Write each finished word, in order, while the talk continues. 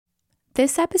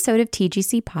This episode of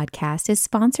TGC Podcast is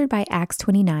sponsored by Acts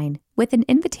 29 with an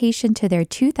invitation to their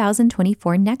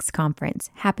 2024 Next Conference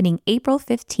happening April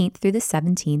 15th through the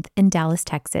 17th in Dallas,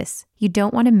 Texas. You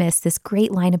don't want to miss this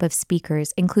great lineup of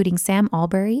speakers, including Sam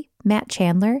Albury, Matt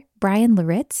Chandler, Brian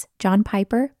Laritz, John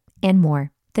Piper, and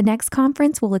more. The Next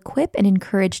Conference will equip and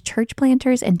encourage church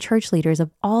planters and church leaders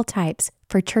of all types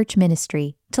for church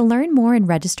ministry. To learn more and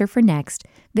register for Next,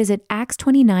 visit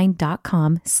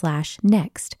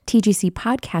acts29.com/next. TGC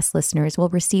podcast listeners will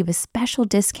receive a special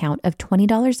discount of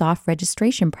 $20 off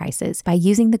registration prices by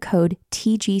using the code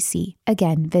TGC.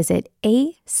 Again, visit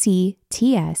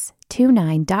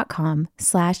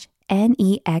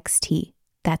acts29.com/next.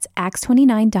 That's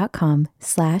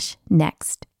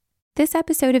acts29.com/next. This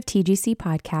episode of TGC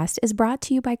Podcast is brought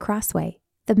to you by Crossway.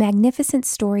 The magnificent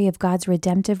story of God's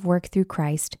redemptive work through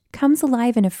Christ comes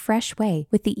alive in a fresh way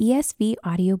with the ESV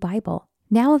Audio Bible,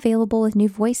 now available with new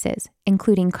voices,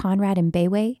 including Conrad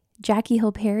Mbewe, Jackie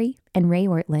Hill Perry, and Ray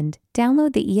Ortland.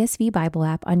 Download the ESV Bible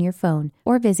app on your phone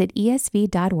or visit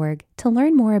esv.org to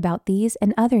learn more about these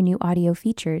and other new audio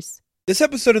features. This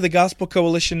episode of the Gospel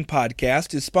Coalition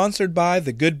podcast is sponsored by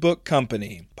The Good Book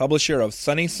Company, publisher of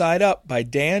Sunny Side Up by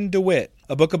Dan DeWitt,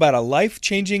 a book about a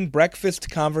life-changing breakfast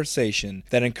conversation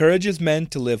that encourages men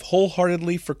to live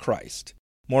wholeheartedly for Christ.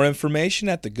 More information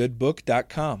at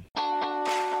thegoodbook.com.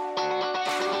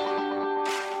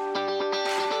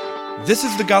 This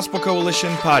is the Gospel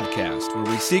Coalition podcast, where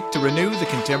we seek to renew the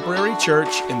contemporary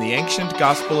church in the ancient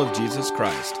gospel of Jesus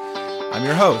Christ. I'm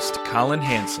your host, Colin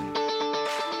Hansen.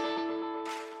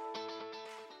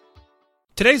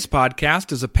 Today's podcast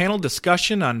is a panel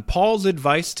discussion on Paul's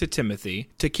advice to Timothy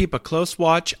to keep a close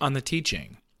watch on the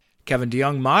teaching. Kevin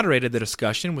DeYoung moderated the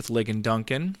discussion with Ligon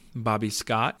Duncan, Bobby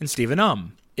Scott, and Stephen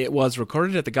It was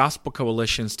recorded at the Gospel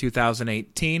Coalition's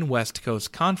 2018 West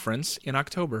Coast Conference in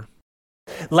October.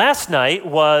 Last night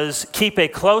was keep a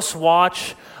close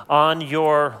watch on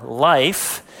your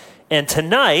life, and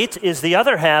tonight is the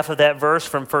other half of that verse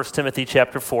from 1 Timothy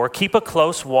chapter 4, keep a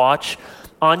close watch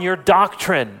on your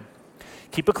doctrine.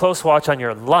 Keep a close watch on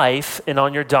your life and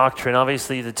on your doctrine.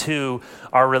 Obviously, the two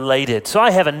are related. So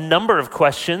I have a number of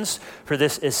questions for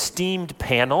this esteemed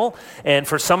panel. And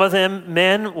for some of them,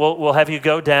 men, we'll have you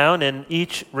go down and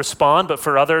each respond. But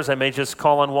for others, I may just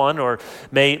call on one or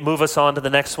may move us on to the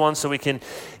next one so we can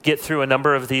get through a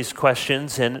number of these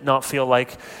questions and not feel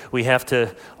like we have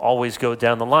to always go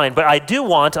down the line. But I do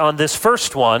want on this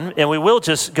first one, and we will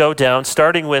just go down,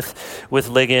 starting with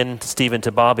Ligon, Stephen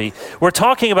to Bobby. We're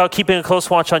talking about keeping a close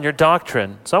watch on your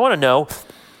doctrine. So I want to know,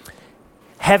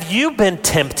 have you been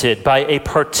tempted by a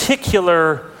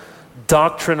particular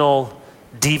doctrinal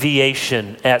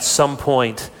deviation at some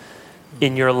point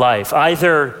in your life?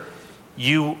 Either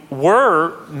you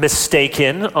were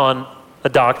mistaken on a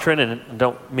doctrine, and I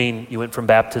don't mean you went from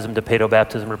baptism to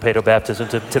paedobaptism or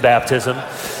paedobaptism to baptism,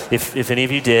 if any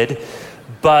of you did,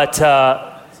 but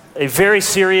a very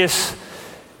serious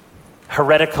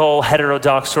heretical,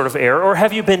 heterodox sort of error, or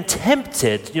have you been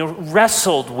tempted,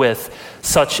 wrestled with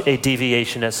such a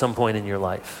deviation at some point in your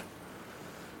life?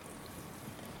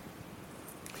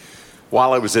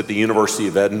 While I was at the University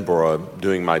of Edinburgh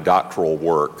doing my doctoral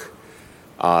work,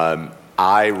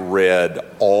 I read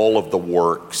all of the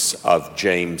works of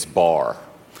James Barr.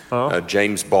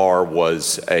 James Barr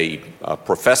was a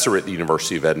professor at the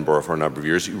University of Edinburgh for a number of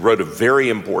years. He wrote a very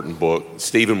important book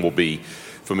Stephen will be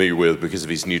familiar with because of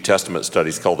his New Testament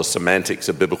studies, called The Semantics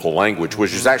of Biblical Language,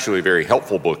 which is actually a very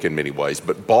helpful book in many ways.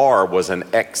 But Barr was an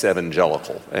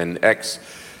ex-evangelical, and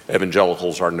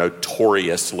ex-evangelicals are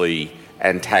notoriously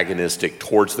antagonistic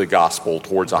towards the gospel,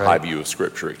 towards a high view of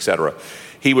Scripture, etc.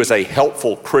 He was a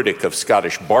helpful critic of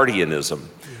Scottish Bardianism,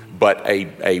 but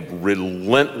a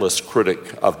relentless critic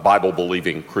of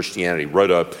Bible-believing Christianity.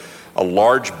 Wrote a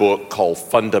large book called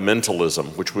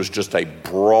Fundamentalism, which was just a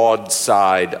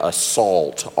broadside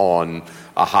assault on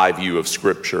a high view of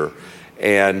Scripture.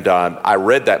 And I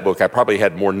read that book. I probably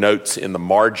had more notes in the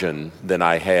margin than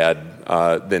I had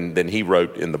than he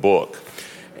wrote in the book.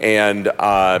 And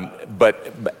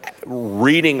but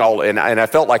reading all, and I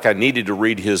felt like I needed to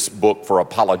read his book for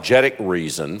apologetic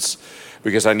reasons,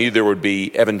 because I knew there would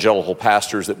be evangelical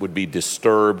pastors that would be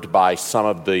disturbed by some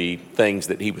of the things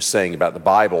that he was saying about the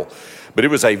Bible. But it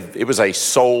was a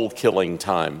soul-killing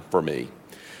time for me.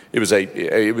 It was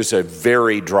a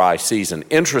very dry season.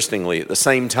 Interestingly, at the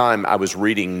same time, I was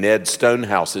reading Ned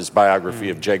Stonehouse's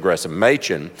biography of J. Gresham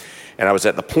Machen, and I was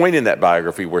at the point in that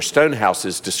biography where Stonehouse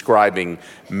is describing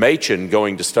Machen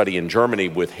going to study in Germany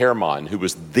with Hermann, who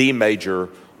was the major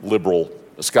liberal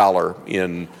scholar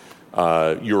in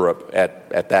Europe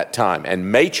at that time.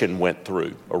 And Machen went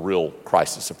through a real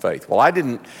crisis of faith. Well, I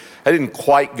didn't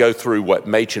quite go through what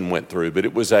Machen went through, but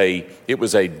it was a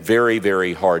very,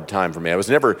 very hard time for me. I was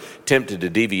never tempted to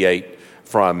deviate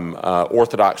from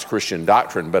Orthodox Christian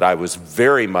doctrine, but I was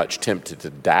very much tempted to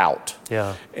doubt.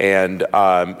 Yeah. And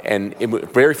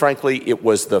very frankly, it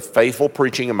was the faithful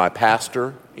preaching of my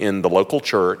pastor in the local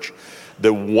church,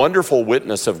 the wonderful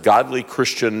witness of godly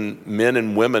Christian men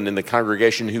and women in the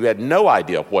congregation who had no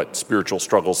idea what spiritual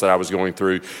struggles that I was going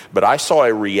through, but I saw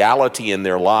a reality in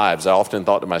their lives. I often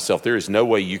thought to myself, there is no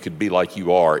way you could be like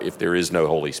you are if there is no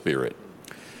Holy Spirit.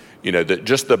 You know,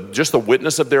 just the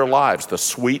witness of their lives, the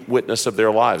sweet witness of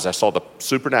their lives. I saw the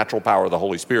supernatural power of the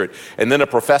Holy Spirit. And then a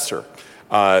professor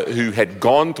who had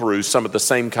gone through some of the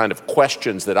same kind of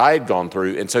questions that I had gone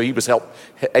through, and so he was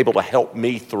able to help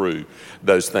me through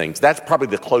those things. That's probably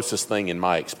the closest thing in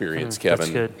my experience,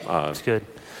 Kevin. That's good. That's good.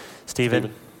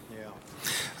 Stephen?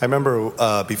 I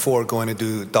remember before going to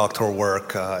do doctoral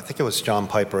work, I think it was John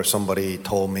Piper or somebody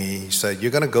told me, he said, you're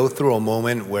going to go through a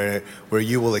moment where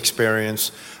you will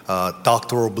experience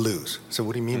doctoral blues. So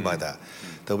what do you mean by that?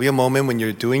 There'll be a moment when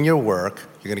you're doing your work,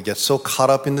 you're going to get so caught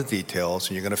up in the details,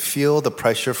 and you're going to feel the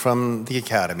pressure from the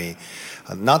academy.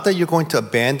 Not that you're going to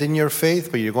abandon your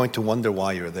faith, but you're going to wonder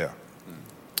why you're there.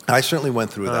 I certainly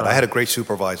went through that. I had a great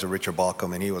supervisor, Richard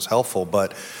Bauckham, and he was helpful,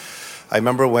 but I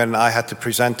remember when I had to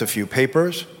present a few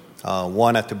papers,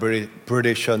 one at the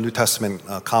British New Testament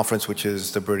Conference, which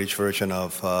is the British version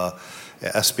of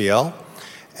SBL.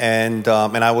 And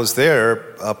I was there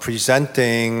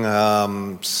presenting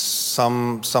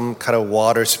some kind of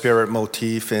water spirit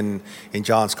motif in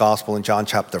John's Gospel in John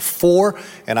chapter 4.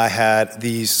 And I had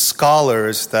these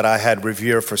scholars that I had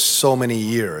revered for so many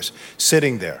years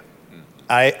sitting there.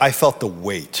 I felt the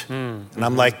weight. And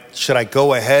I'm like, should I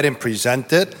go ahead and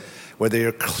present it? Where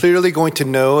they're clearly going to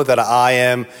know that I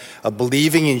am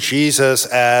believing in Jesus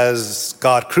as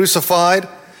God crucified,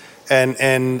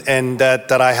 and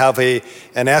that I have an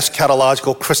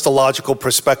eschatological, Christological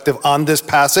perspective on this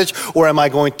passage, or am I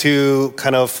going to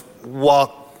kind of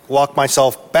walk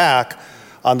myself back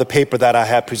on the paper that I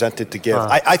had presented to give?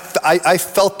 I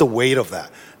felt the weight of that.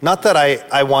 Not that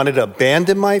I wanted to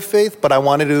abandon my faith, but I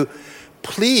wanted to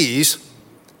please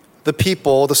the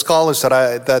people, the scholars that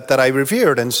I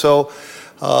revered, and so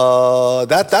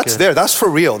that's there. That's for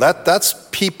real. That's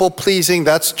people pleasing.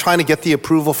 That's trying to get the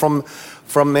approval from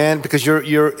man, because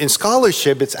you're in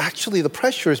scholarship. It's actually the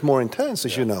pressure is more intense,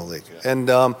 as you know, Lee. And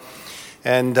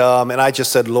I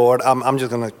just said, Lord, I'm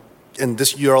just gonna. And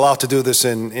this, you're allowed to do this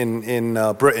in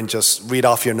Britain. Just read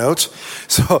off your notes.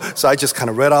 So I just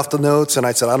kind of read off the notes, and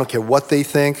I said, I don't care what they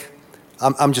think.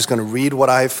 I'm just going to read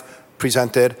what I've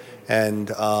presented. And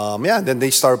then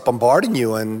they start bombarding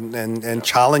you and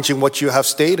challenging what you have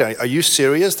stated. Are you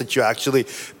serious that you actually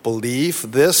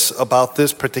believe this about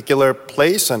this particular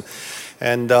place?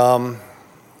 And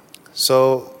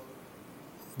so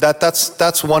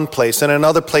that's one place. And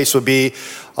another place would be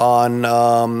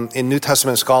in New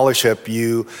Testament scholarship.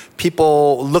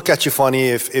 People look at you funny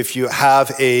if you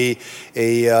have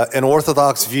an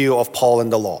orthodox view of Paul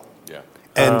and the law.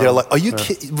 And they're like, are you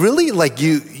really? Like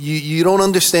you don't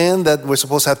understand that we're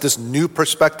supposed to have this new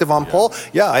perspective on Paul?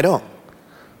 Yeah, I don't.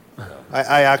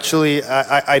 I actually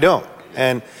don't.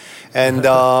 And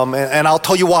I'll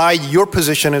tell you why your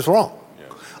position is wrong.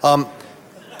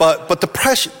 But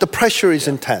the pressure is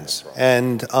intense.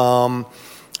 And so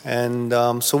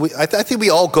I think we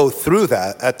all go through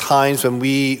that at times when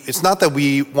it's not that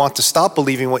we want to stop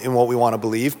believing in what we want to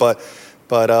believe, but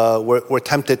we're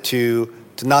tempted to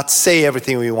not say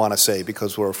everything we want to say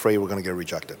because we're afraid we're going to get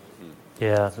rejected.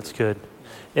 Yeah, that's good.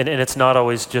 And it's not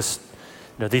always just,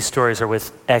 these stories are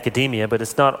with academia, but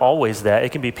it's not always that.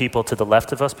 It can be people to the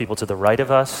left of us, people to the right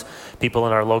of us, people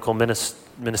in our local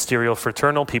ministerial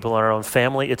fraternal, people in our own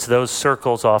family. It's those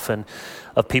circles often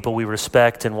of people we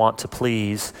respect and want to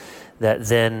please that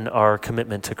then our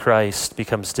commitment to Christ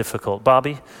becomes difficult.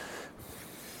 Bobby?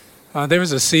 There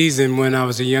was a season when I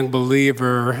was a young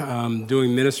believer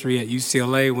doing ministry at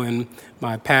UCLA when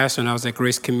my pastor, and I was at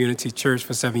Grace Community Church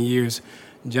for 7 years,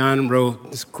 John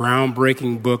wrote this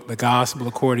groundbreaking book, The Gospel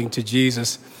According to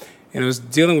Jesus. And it was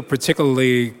dealing with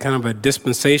particularly kind of a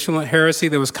dispensational heresy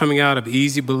that was coming out of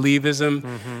easy believism.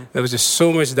 Mm-hmm. There was just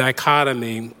so much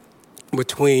dichotomy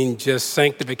between just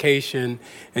sanctification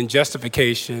and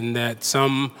justification that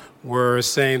some were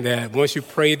saying that once you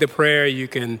prayed the prayer, you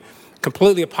can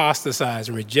completely apostatize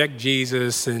and reject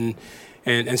Jesus, and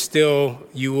still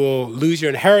you will lose your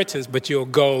inheritance, but you'll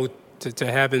go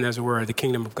to heaven, as it were, the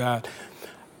kingdom of God.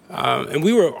 And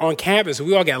we were on campus.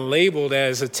 We all got labeled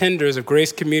as attenders of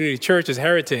Grace Community Church as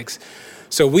heretics.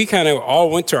 So we kind of all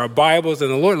went to our Bibles,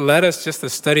 and the Lord led us just to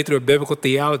study through a biblical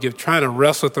theology of trying to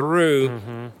wrestle through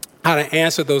how to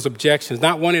answer those objections,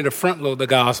 not wanting to front load the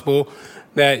gospel,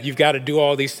 that you've got to do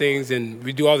all these things and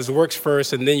we do all this works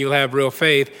first and then you'll have real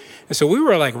faith. And so we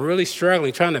were like really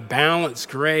struggling, trying to balance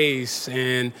grace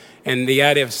and the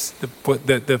idea of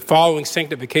the following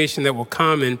sanctification that will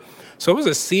come. And so it was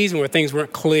a season where things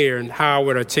weren't clear and how I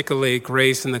would articulate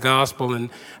grace in the gospel. And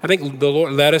I think the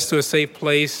Lord led us to a safe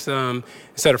place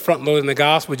instead of front loading the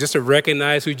gospel, just to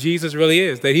recognize who Jesus really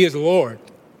is, that he is Lord.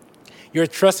 You're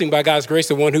trusting by God's grace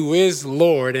the one who is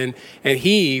Lord, and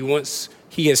he, once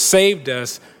he has saved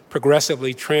us,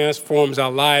 progressively transforms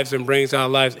our lives and brings our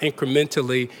lives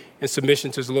incrementally in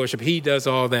submission to his lordship. He does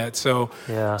all that. So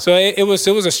it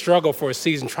was a struggle for a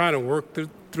season trying to work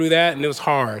through that, and it was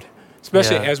hard,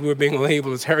 especially as we were being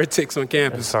labeled as heretics on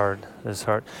campus. It's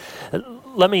hard.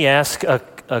 Let me ask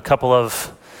a couple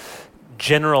of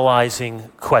generalizing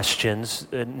questions,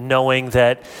 knowing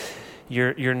that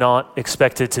you're not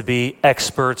expected to be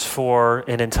experts for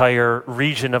an entire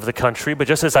region of the country, but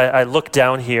just as I look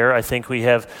down here, I think we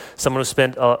have someone who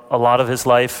spent a lot of his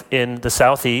life in the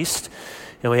Southeast,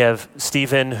 and we have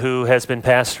Stephen, who has been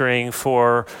pastoring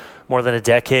for more than a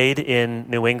decade in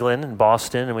New England and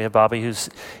Boston, and we have Bobby, who's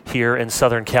here in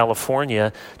Southern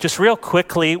California. Just real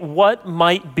quickly, what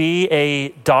might be a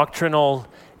doctrinal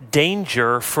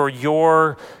danger for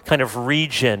your kind of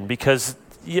region? Because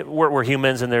we're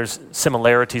humans and there's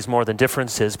similarities more than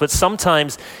differences, but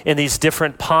sometimes in these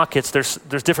different pockets there's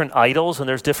different idols and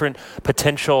there's different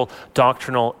potential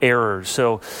doctrinal errors.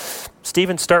 So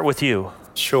Stephen, start with you.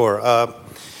 Sure.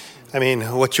 I mean,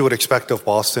 what you would expect of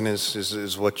Boston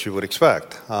is what you would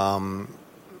expect.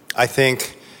 I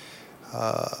think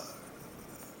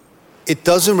it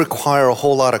doesn't require a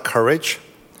whole lot of courage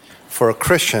for a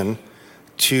Christian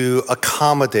to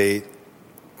accommodate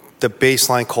the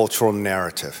baseline cultural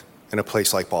narrative in a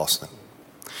place like Boston.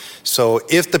 So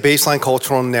if the baseline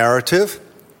cultural narrative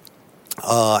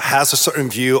has a certain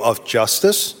view of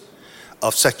justice,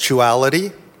 of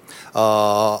sexuality,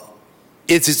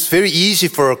 it's very easy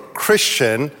for a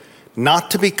Christian not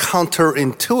to be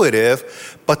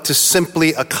counterintuitive, but to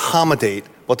simply accommodate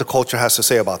what the culture has to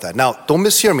say about that. Now, don't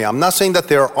mishear me. I'm not saying that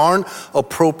there aren't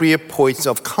appropriate points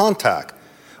of contact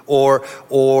or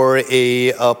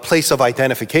a place of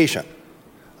identification.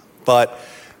 But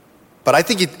I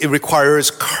think it requires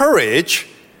courage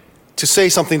to say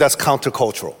something that's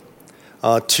countercultural.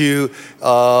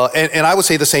 And I would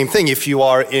say the same thing if you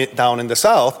are down in the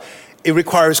South. It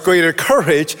requires greater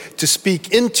courage to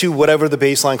speak into whatever the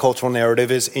baseline cultural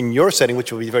narrative is in your setting,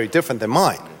 which will be very different than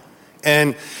mine.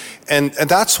 And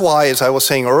that's why, as I was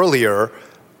saying earlier,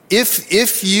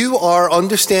 if you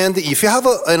have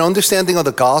an understanding of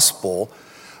the gospel,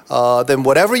 then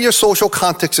whatever your social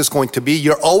context is going to be,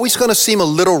 you're always going to seem a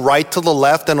little right to the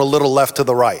left and a little left to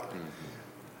the right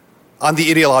on the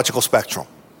ideological spectrum.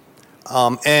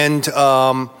 And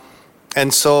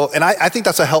I think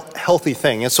that's a healthy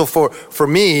thing. And so for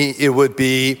me, it would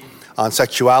be on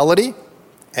sexuality,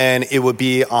 and it would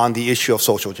be on the issue of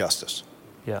social justice.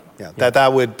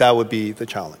 That would be the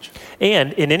challenge.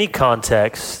 And in any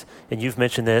context, and you've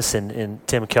mentioned this, and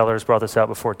Tim Keller has brought this out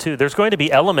before too, there's going to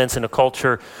be elements in a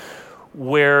culture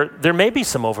where there may be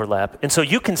some overlap. And so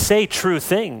you can say true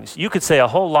things. You could say a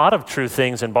whole lot of true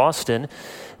things in Boston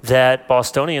that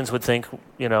Bostonians would think,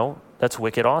 that's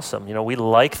wicked awesome. We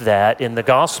like that in the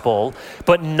gospel,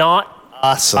 but not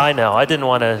awesome. I know. I didn't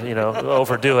want to,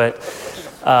 overdo it.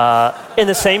 And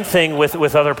the same thing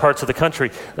with other parts of the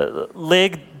country.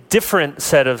 Lig, different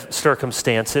set of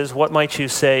circumstances. What might you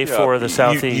say for the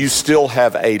Southeast? You still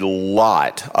have a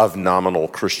lot of nominal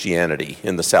Christianity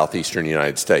in the southeastern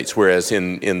United States, whereas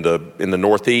in the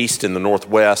Northeast, in the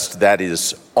Northwest, that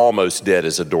is almost dead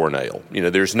as a doornail.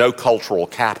 There's no cultural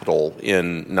capital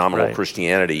in nominal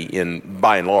Christianity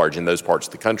by and large in those parts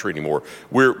of the country anymore.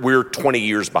 We're 20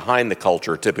 years behind the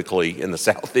culture typically in the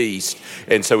Southeast,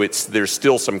 and so there's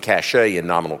still some cachet in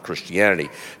nominal Christianity.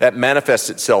 That manifests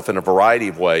itself in a variety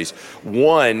of ways.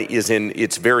 One is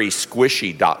it's very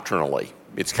squishy doctrinally.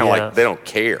 It's kind of like they don't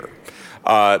care.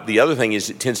 The other thing is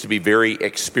it tends to be very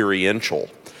experiential.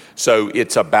 So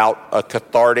it's about a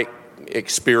cathartic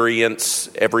experience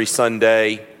every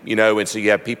Sunday, and so you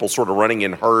have people sort of running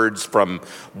in herds from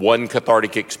one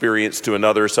cathartic experience to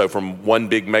another, so from one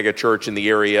big mega church in the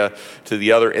area to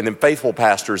the other, and then faithful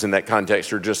pastors in that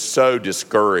context are just so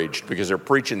discouraged because they're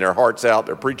preaching their hearts out,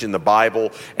 they're preaching the Bible,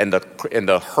 and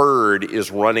the herd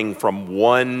is running from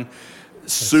one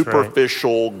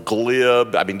superficial,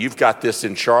 glib, you've got this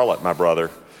in Charlotte, my brother.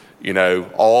 You know,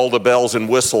 all the bells and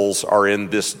whistles are in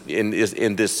this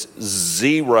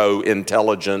zero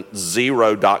intelligent,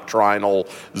 zero doctrinal,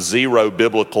 zero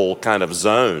biblical kind of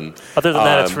zone. Other than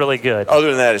that, it's really good. Other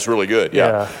than that, it's really good.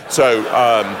 Yeah.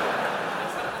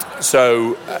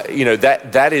 So, you know,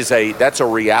 that's a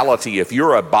reality. If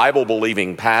you're a Bible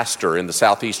believing pastor in the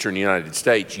southeastern United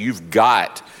States, you've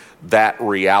got that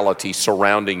reality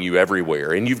surrounding you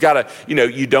everywhere. And you've got to, you know,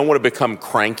 you don't want to become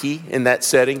cranky in that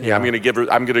setting. Yeah. I'm going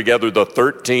to gather the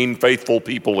 13 faithful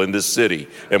people in this city,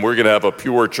 and we're going to have a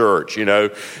pure church, you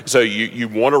know. So you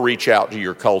want to reach out to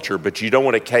your culture, but you don't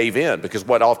want to cave in, because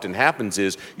what often happens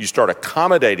is you start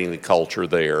accommodating the culture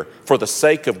there for the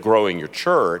sake of growing your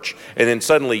church, and then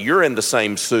suddenly you're in the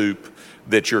same soup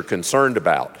that you're concerned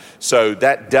about. So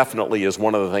that definitely is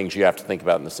one of the things you have to think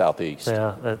about in the Southeast.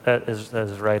 Yeah, that is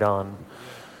right on.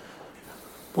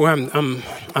 Well, I'm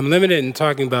limited in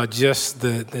talking about just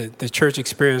the church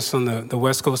experience on the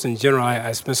West Coast in general.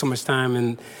 I spent so much time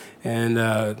in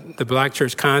the Black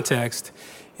church context,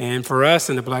 and for us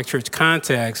in the Black church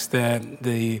context, that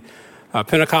the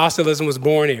Pentecostalism was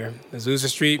born here. The Azusa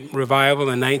Street revival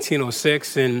in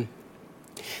 1906, and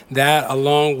that,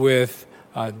 along with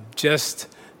just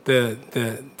the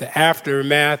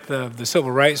aftermath of the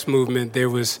civil rights movement, there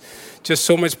was just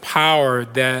so much power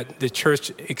that the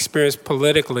church experienced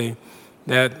politically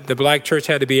that the Black church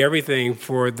had to be everything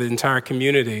for the entire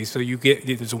community. So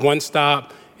there's one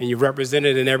stop and you're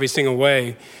represented in every single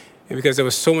way. And because there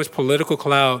was so much political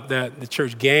clout that the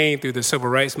church gained through the civil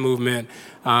rights movement,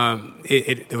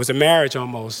 it was a marriage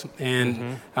almost.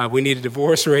 And we need a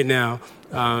divorce right now.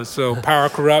 So power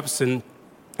corrupts, and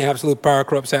absolute power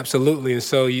corrupts absolutely. And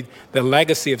so the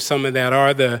legacy of some of that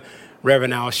are the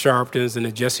Reverend Al Sharptons and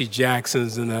the Jesse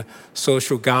Jacksons and the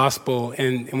social gospel.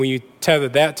 And when you tether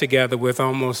that together with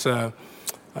almost a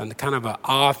kind of an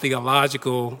odd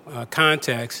theological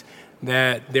context,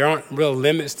 that there aren't real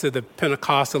limits to the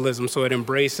Pentecostalism, so it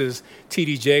embraces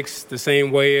T.D. Jakes the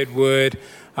same way it would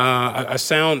a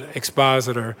sound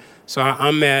expositor. So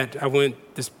I went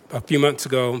a few months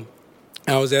ago.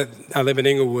 I live in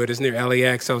Inglewood, it's near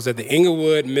LAX. I was at the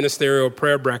Inglewood Ministerial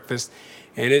Prayer Breakfast,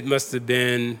 and it must have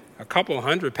been a couple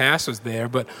hundred pastors there,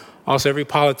 but also every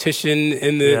politician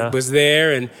was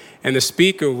there, and the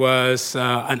speaker was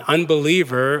an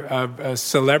unbeliever, a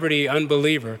celebrity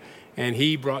unbeliever, and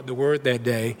he brought the word that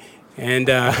day. And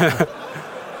and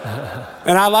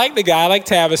I like the guy. I like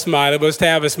Tavis Smiley, but it's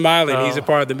Tavis Smiley, and he's a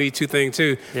part of the Me Too thing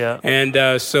too. Yeah.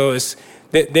 And so it's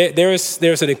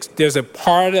there's a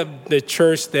part of the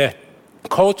church that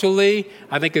culturally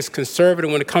I think is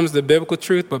conservative when it comes to the biblical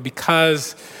truth, but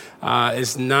because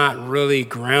it's not really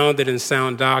grounded in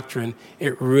sound doctrine,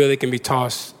 it really can be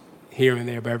tossed here and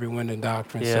there by every wind and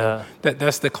doctrine. Yeah. So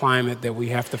that's the climate that we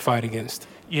have to fight against.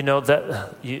 You know,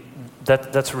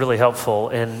 that's really helpful,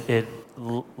 and it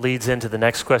leads into the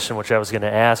next question, which I was going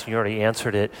to ask. You already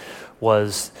answered it.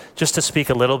 Was just to speak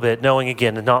a little bit, knowing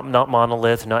again, not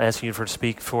monolith, not asking you to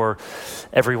speak for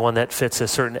everyone that fits a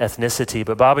certain ethnicity,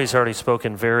 but Bobby's already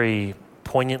spoken very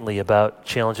poignantly about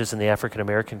challenges in the African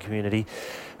American community,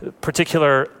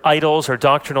 particular idols or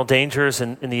doctrinal dangers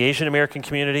in the Asian American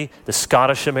community, the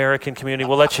Scottish American community.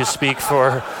 We'll let you speak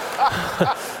for,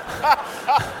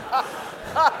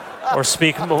 or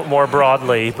speak more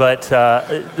broadly, but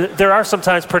there are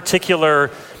sometimes particular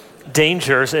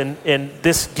dangers, and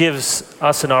this gives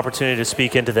us an opportunity to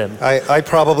speak into them. I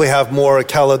probably have more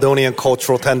Caledonian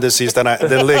cultural tendencies than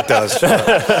Lig does.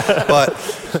 But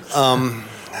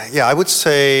yeah, I would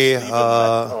say,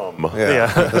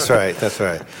 that's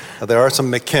right. There are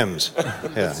some McKims.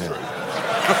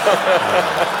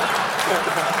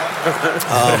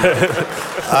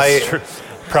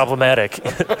 Problematic.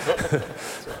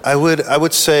 I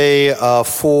would say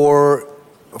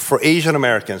for Asian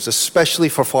Americans, especially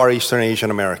for Far Eastern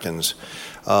Asian Americans,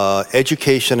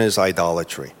 education is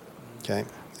idolatry. Okay,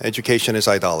 education is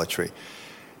idolatry.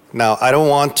 Now, I don't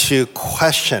want to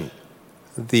question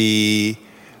the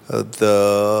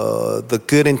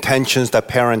good intentions that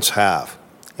parents have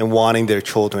in wanting their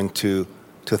children to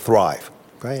thrive.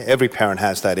 Right? Every parent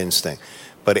has that instinct,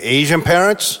 but Asian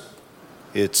parents,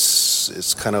 it's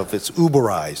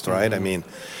Uberized, right? Mm-hmm. I mean,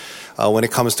 when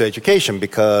it comes to education,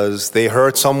 because they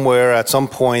heard somewhere at some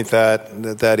point that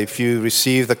if you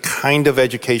receive the kind of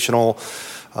educational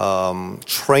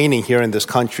training here in this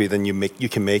country, then you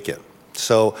can make it.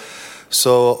 So,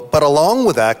 but along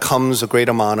with that comes a great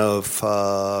amount of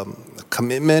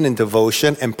commitment and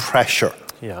devotion and pressure.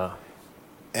 Yeah.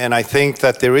 And I think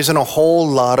that there isn't a whole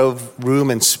lot of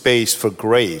room and space for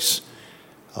grace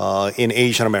in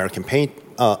Asian American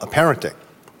parenting.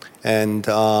 And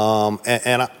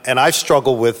I've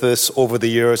struggled with this over the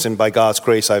years, and by God's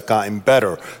grace, I've gotten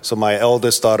better. So my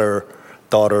eldest daughter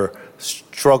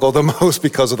struggled the most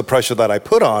because of the pressure that I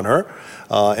put on her.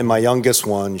 And my youngest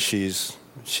one, she's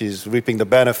reaping the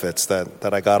benefits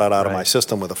that I got out of my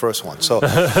system with the first one. So,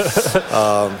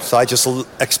 so I just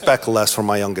expect less from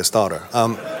my youngest daughter.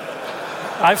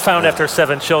 I've found after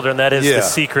 7 children that is the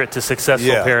secret to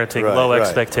successful parenting: low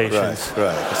expectations.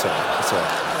 Right. That's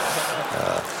right.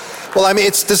 Well, I mean,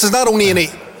 this is not only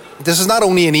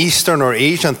an Eastern or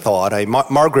Asian thought.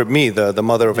 Margaret Mead, the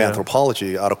mother of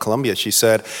anthropology out of Columbia, she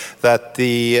said that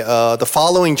the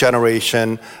following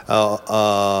generation,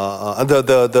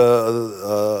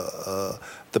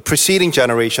 the preceding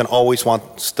generation always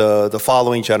wants the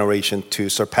following generation to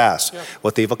surpass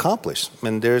what they've accomplished.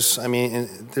 And there's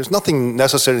nothing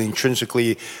necessarily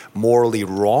intrinsically morally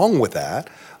wrong with that.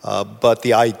 But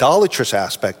the idolatrous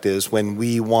aspect is when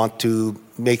we want to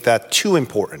make that too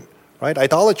important, right?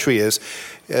 Idolatry is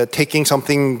taking a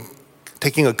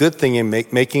good thing and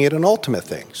making it an ultimate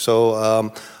thing.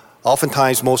 So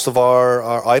oftentimes most of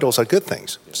our idols are good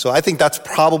things. So I think that's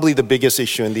probably the biggest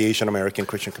issue in the Asian American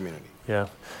Christian community. Yeah.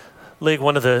 Lig,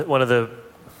 one of the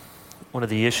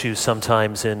issues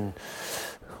sometimes in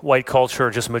white culture,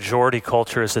 or just majority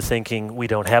culture, is the thinking we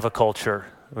don't have a culture.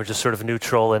 We're just sort of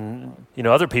neutral, and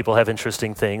other people have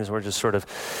interesting things. We're just sort of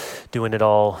doing it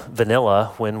all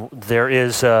vanilla, when there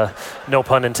is, no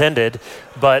pun intended,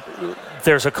 but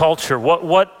there's a culture.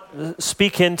 What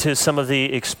speak into some of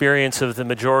the experience of the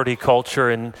majority culture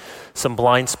and some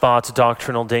blind spots,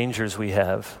 doctrinal dangers we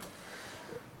have?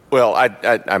 Well,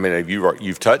 I mean,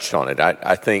 you've touched on it.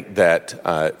 I think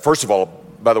that, first of all,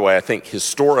 by the way, I think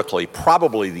historically,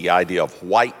 probably the idea of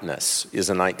whiteness is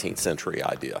a 19th century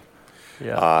idea.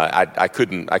 Yeah. I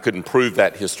couldn't prove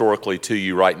that historically to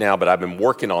you right now, but I've been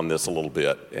working on this a little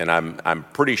bit, and I'm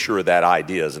pretty sure that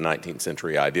idea is a 19th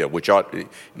century idea, which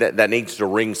that needs to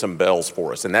ring some bells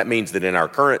for us. And that means that in our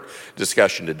current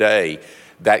discussion today,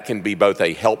 that can be both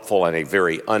a helpful and a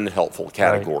very unhelpful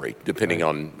category, depending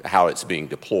on how it's being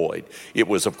deployed. It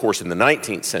was, of course, in the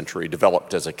 19th century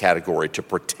developed as a category to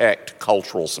protect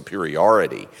cultural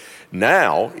superiority.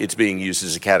 Now it's being used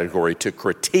as a category to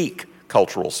critique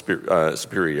cultural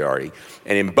superiority,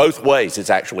 and in both ways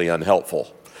it's actually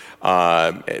unhelpful.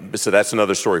 So that's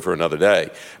another story for another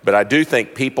day. But I do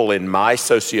think people in my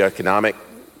socioeconomic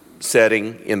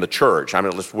setting in the church, I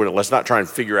mean, let's not try and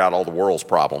figure out all the world's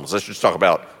problems. Let's just talk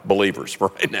about believers for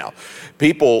right now.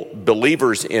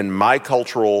 Believers in my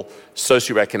cultural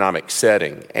socioeconomic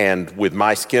setting and with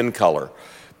my skin color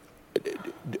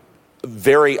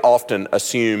very often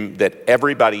assume that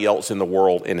everybody else in the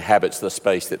world inhabits the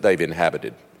space that they've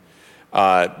inhabited.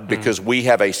 Because we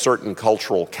have a certain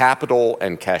cultural capital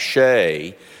and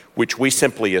cachet, which we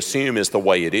simply assume is the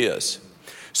way it is.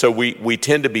 So we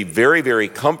tend to be very, very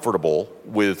comfortable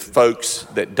with folks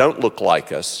that don't look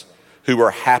like us, who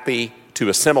are happy to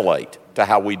assimilate to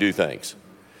how we do things.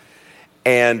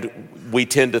 And we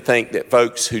tend to think that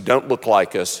folks who don't look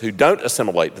like us, who don't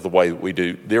assimilate to the way that we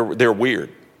do, they're weird.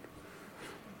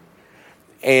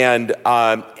 And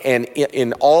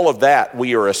in all of that,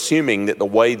 we are assuming that the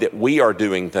way that we are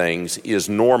doing things is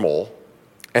normal,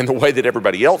 and the way that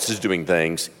everybody else is doing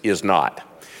things is not.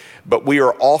 But we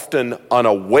are often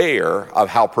unaware of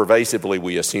how pervasively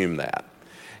we assume that,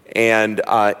 and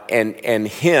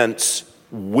hence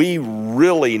we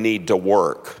really need to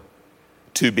work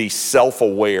to be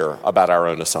self-aware about our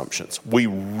own assumptions. We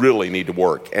really need to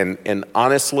work, and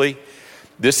honestly,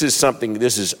 this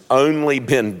has only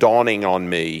been dawning on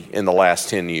me in the last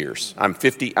 10 years.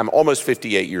 I'm almost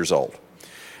 58 years old.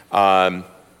 I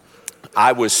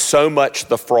was so much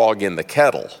the frog in the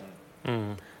kettle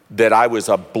that I was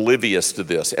oblivious to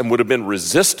this and would have been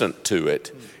resistant to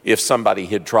it if somebody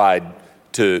had tried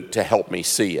to help me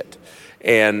see it.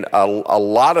 And a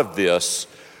lot of this,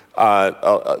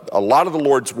 a lot of the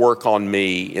Lord's work on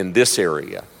me in this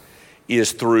area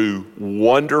is through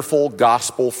wonderful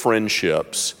gospel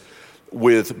friendships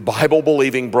with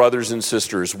Bible-believing brothers and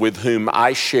sisters with whom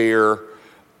I share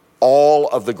all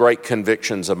of the great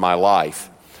convictions of my life,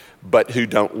 but who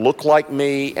don't look like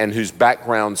me and whose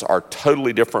backgrounds are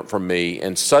totally different from me.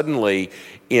 And suddenly,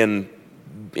 in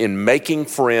making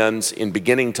friends, in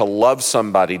beginning to love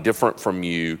somebody different from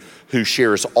you, who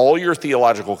shares all your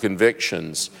theological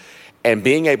convictions, and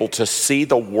being able to see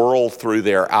the world through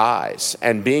their eyes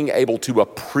and being able to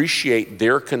appreciate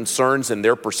their concerns and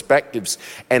their perspectives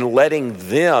and letting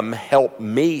them help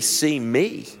me see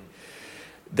me.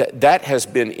 That has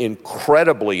been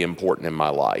incredibly important in my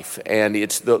life. And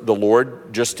it's the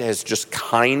Lord has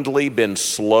kindly been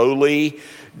slowly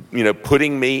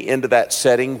putting me into that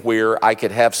setting where I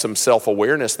could have some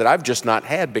self-awareness that I've just not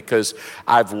had because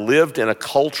I've lived in a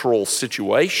cultural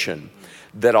situation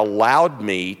that allowed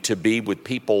me to be with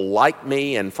people like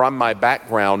me and from my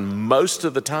background most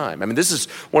of the time. I mean, this is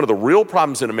one of the real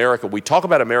problems in America. We talk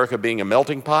about America being a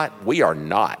melting pot. We are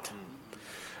not.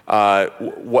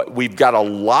 We've got a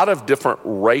lot of different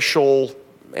racial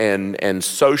and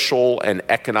social and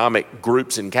economic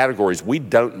groups and categories. We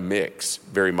don't mix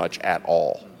very much at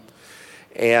all.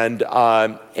 And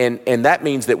that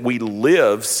means that we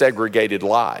live segregated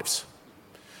lives.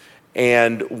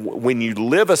 And when you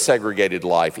live a segregated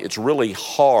life, it's really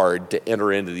hard to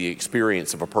enter into the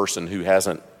experience of a person who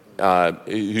hasn't,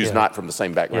 who's not from the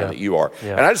same background that you are.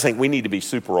 Yeah. And I just think we need to be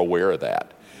super aware of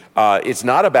that. It's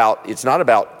not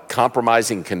about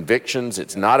compromising convictions.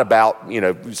 It's not about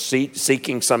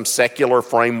seeking some secular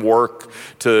framework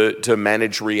to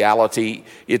manage reality.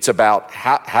 It's about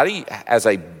how do you, as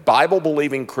a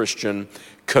Bible-believing Christian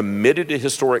committed to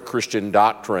historic Christian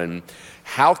doctrine,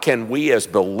 how can we as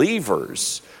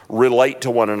believers relate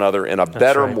to one another in a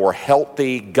better, more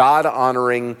healthy,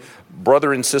 God-honoring,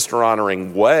 brother and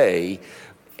sister-honoring way?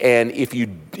 And if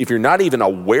you're not even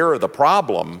aware of the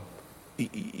problem,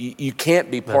 you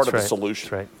can't be part of the solution.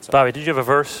 That's right. So. Bobby, did you have a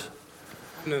verse?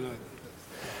 No.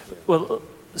 Well,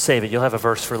 save it. You'll have a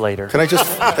verse for later. Can I just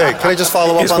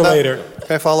follow up on that? Later.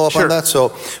 Can I follow up on that? So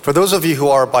for those of you who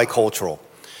are bicultural,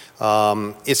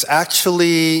 it's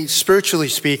actually, spiritually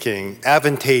speaking,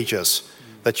 advantageous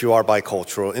that you are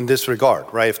bicultural in this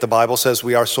regard, right? If the Bible says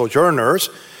we are sojourners,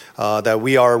 that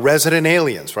we are resident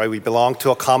aliens, right? We belong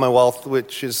to a commonwealth,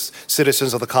 which is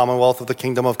citizens of the commonwealth of the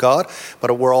kingdom of God,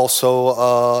 but we're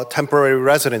also temporary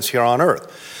residents here on earth.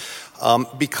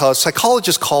 Because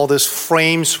psychologists call this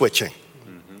frame switching.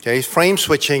 Okay, frame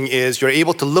switching is you're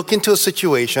able to look into a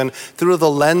situation through the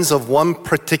lens of one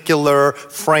particular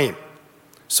frame.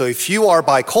 So if you are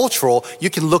bicultural,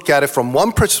 you can look at it from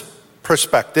one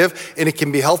perspective and it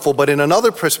can be helpful, but in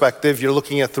another perspective, you're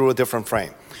looking at it through a different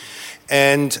frame.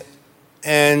 And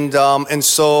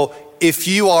so if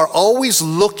you are always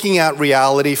looking at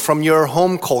reality from your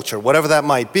home culture, whatever that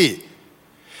might be,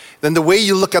 then the way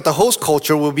you look at the host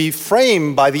culture will be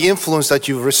framed by the influence that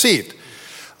you've received.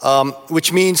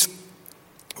 Which means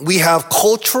we have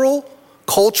cultural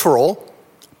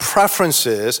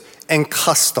preferences and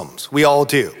customs. We all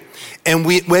do. And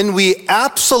when we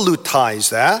absolutize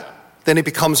that, then it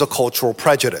becomes a cultural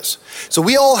prejudice. So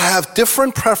we all have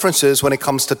different preferences when it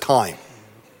comes to time.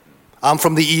 I'm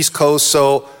from the East Coast,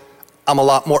 so I'm a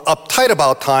lot more uptight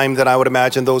about time than I would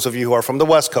imagine those of you who are from the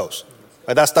West Coast.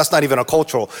 Right? That's not even a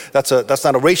cultural, that's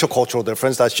not a racial cultural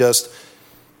difference, that's just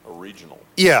a regional.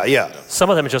 Yeah. Some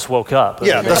of them just woke up.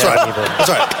 Yeah, that's right. That's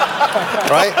right.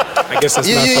 Right? I guess that's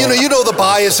you know the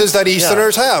biases that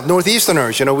Easterners have,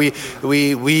 Northeasterners.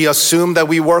 We assume that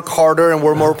we work harder and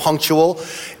we're more punctual.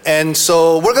 And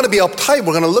so we're going to be uptight.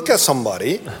 We're going to look at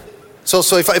somebody. So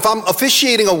if I'm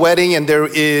officiating a wedding and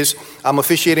I'm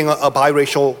officiating a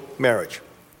biracial marriage.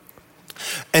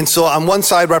 And so on one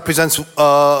side represents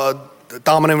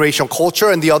dominant racial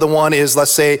culture, and the other one is,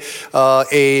 let's say,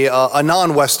 a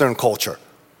non-Western culture.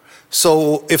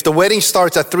 So if the wedding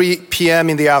starts at 3 p.m.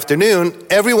 in the afternoon,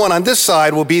 everyone on this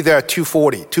side will be there at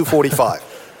 2:45.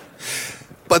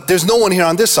 But there's no one here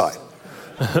on this side.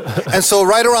 And so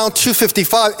right around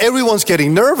 2:55, everyone's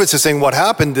getting nervous and saying, what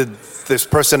happened? Did this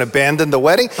person abandon the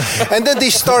wedding? And then they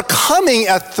start coming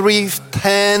at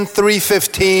 3:10,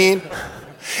 3:15.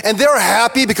 And they're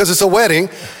happy because it's a wedding.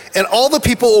 And all the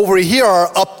people over here are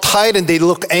uptight and they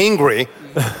look angry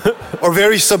or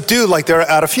very subdued like they're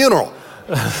at a funeral.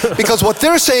 Because what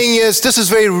they're saying is, this is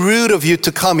very rude of you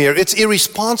to come here. It's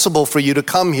irresponsible for you to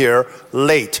come here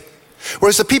late.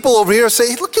 Whereas the people over here say,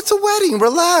 hey, look, it's a wedding,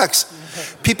 relax.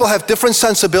 People have different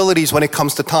sensibilities when it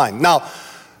comes to time. Now,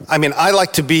 I mean, I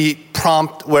like to be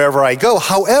prompt wherever I go.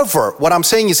 However, what I'm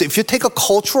saying is if you take a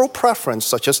cultural preference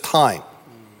such as time,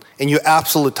 and you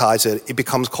absolutize it, it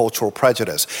becomes cultural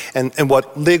prejudice. And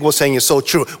what Lig was saying is so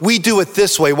true. We do it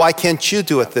this way, why can't you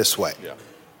do it this way? Yeah.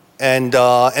 And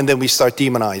then we start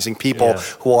demonizing people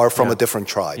who are from a different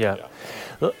tribe. Yeah.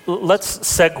 Let's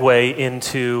segue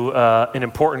into an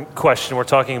important question. We're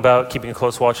talking about keeping a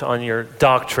close watch on your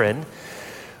doctrine.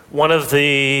 One of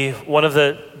the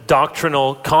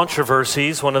doctrinal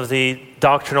controversies, one of the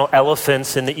doctrinal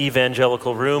elephants in the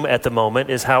evangelical room at the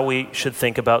moment is how we should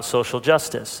think about social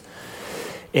justice.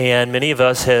 And many of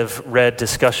us have read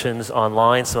discussions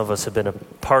online. Some of us have been a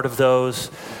part of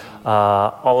those.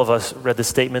 All of us read the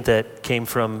statement that came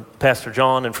from Pastor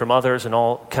John and from others, and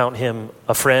all count him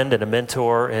a friend and a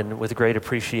mentor and with great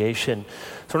appreciation.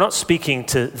 So we're not speaking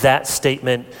to that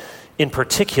statement in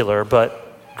particular,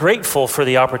 but grateful for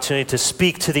the opportunity to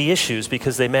speak to the issues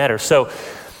because they matter. So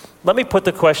let me put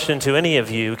the question to any of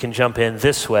you who can jump in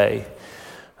this way.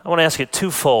 I want to ask it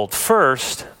twofold.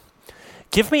 First,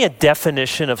 give me a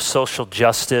definition of social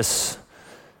justice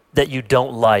that you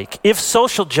don't like. If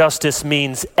social justice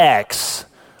means X,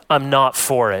 I'm not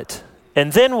for it.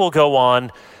 And then we'll go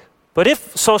on, but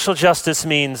if social justice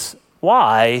means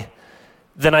Y,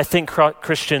 then I think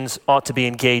Christians ought to be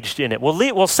engaged in it.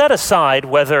 We'll set aside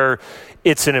whether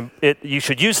you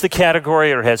should use the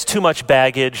category or has too much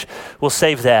baggage. We'll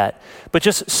save that. But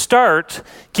just start,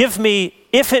 give me,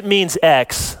 if it means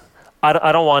X,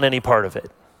 I don't want any part of it.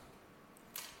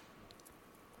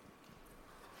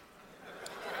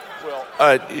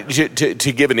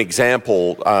 To give an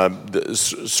example, the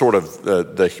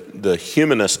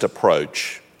humanist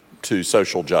approach to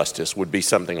social justice would be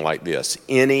something like this.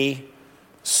 Any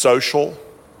social,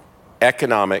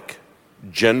 economic,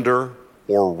 gender,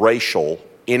 or racial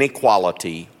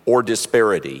inequality or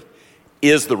disparity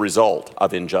is the result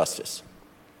of injustice.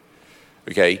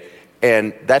 Okay?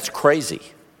 And that's crazy.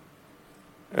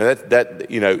 So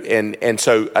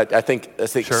I think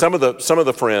sure. some of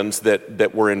the friends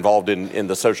that were involved in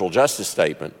the social justice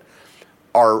statement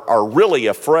are really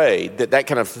afraid that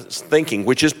kind of thinking,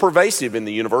 which is pervasive in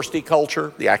the university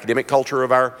culture, the academic culture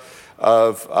of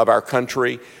our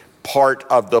country, part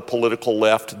of the political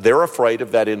left, they're afraid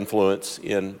of that influence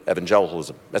in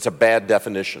evangelicalism. That's a bad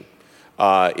definition.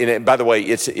 And by the way,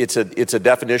 it's a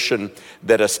definition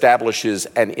that establishes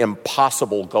an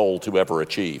impossible goal to ever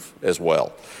achieve as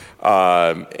well.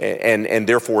 And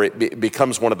therefore it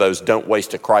becomes one of those don't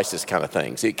waste a crisis kind of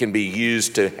things. It can be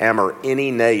used to hammer any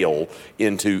nail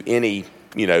into any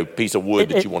piece of wood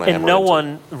that you want to hammer into. And no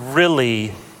one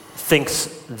really thinks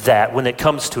that when it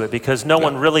comes to it, because no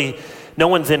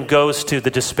one then goes to the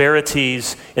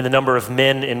disparities in the number of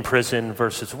men in prison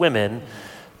versus women,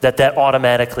 that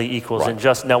automatically equals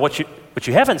injustice. Now, what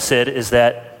you haven't said is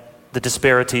that the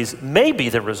disparities may be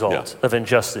the result of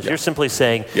injustice. You're simply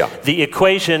saying the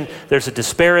equation, there's a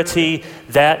disparity,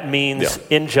 that means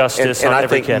injustice on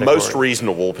every category. And I think most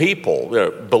reasonable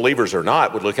people, believers or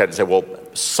not, would look at it and say, well,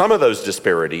 some of those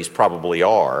disparities probably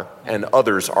are, and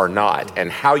others are not.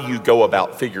 And how you go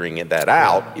about figuring that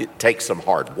out, it takes some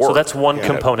hard work. So that's one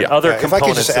component. Other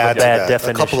components of a bad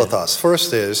definition. A couple of thoughts.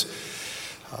 First is,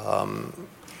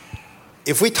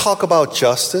 if we talk about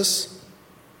justice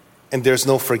and there's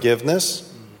no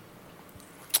forgiveness,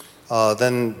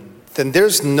 then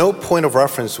there's no point of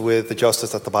reference with the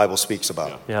justice that the Bible speaks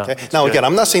about. Yeah. Okay? Now, again,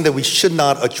 I'm not saying that we should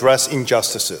not address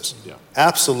injustices. Yeah.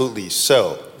 Absolutely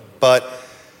so. But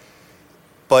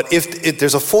if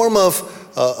there's a form of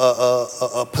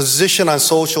a position on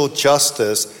social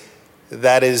justice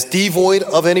that is devoid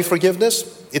of any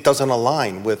forgiveness, it doesn't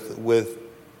align with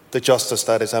the justice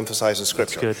that is emphasized in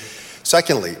Scripture. That's good.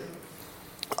 Secondly,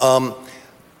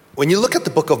 when you look at the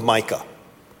book of Micah,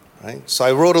 right? So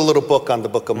I wrote a little book on the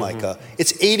book of Micah.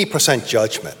 It's 80%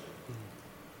 judgment.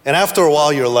 And after a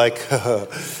while, you're like,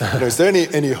 is there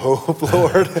any hope,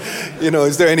 Lord?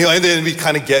 Is there any? And then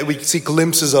we see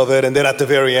glimpses of it. And then at the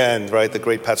very end, right, the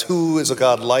great paths, who is a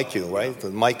God like you, right?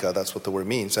 Micah, that's what the word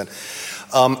means.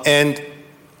 But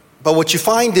what you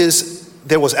find is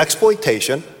there was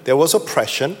exploitation, there was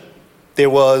oppression, there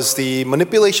was the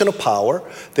manipulation of power,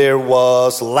 there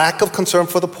was lack of concern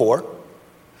for the poor.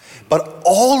 But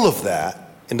all of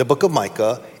that in the book of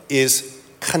Micah is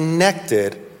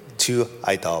connected to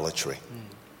idolatry.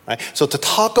 Right? So to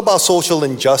talk about social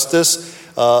injustice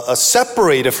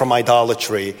separated from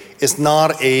idolatry is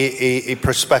not a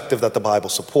perspective that the Bible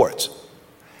supports.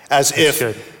 As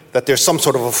that there's some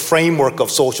sort of a framework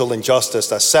of social injustice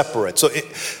that's separate.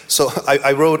 So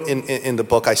I wrote in the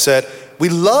book, I said, we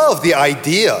love the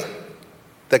idea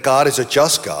that God is a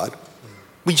just God.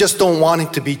 We just don't want him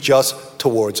to be just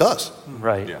towards us.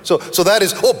 Right. Yeah. So that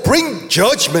is, bring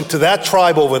judgment to that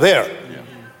tribe over there. Yeah.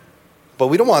 But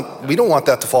we don't want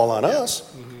that to fall on us.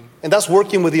 And that's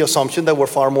working with the assumption that we're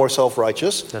far more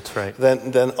self-righteous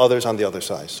than others on the other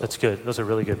side. So. That's good. Those are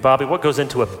really good. Bobby, what goes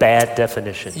into a bad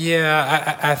definition?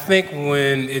 Yeah, I think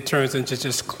when it turns into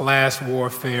just class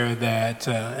warfare that,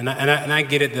 and I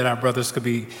get it that our brothers could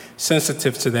be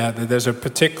sensitive to that there's a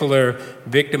particular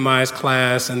victimized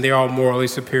class and they're all morally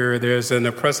superior. There's an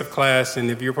oppressive class,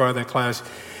 and if you're part of that class,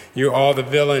 you're all the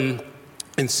villain.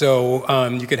 And so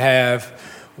you could have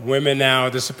women now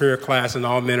the superior class and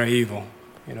all men are evil.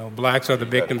 Blacks are the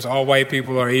victims, all white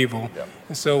people are evil. Yep.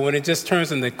 And so when it just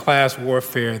turns into class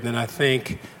warfare, then I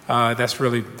think that's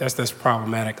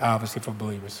problematic, obviously, for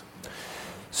believers.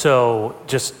 So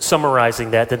just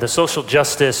summarizing that, then the social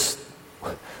justice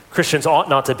Christians ought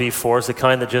not to be for is the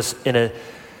kind that just in a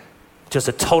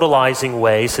totalizing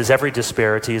way says every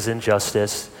disparity is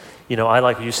injustice. I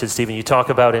like what you said, Stephen. You talk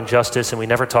about injustice, and we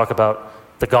never talk about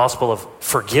the gospel of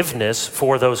forgiveness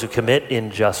for those who commit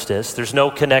injustice. There's no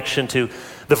connection to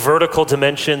the vertical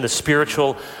dimension, the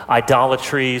spiritual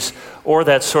idolatries, or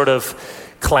that sort of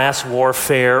class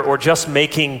warfare, or just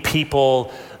making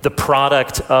people the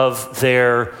product of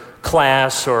their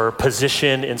class or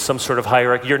position in some sort of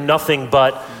hierarchy. You're nothing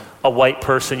but a white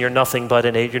person, you're nothing but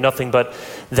you're nothing but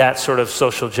that sort of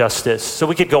social justice. So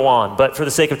we could go on, but for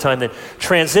the sake of time, then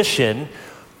transition,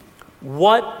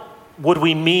 what would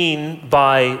we mean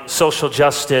by social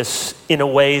justice in a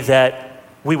way that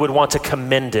we would want to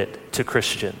commend it to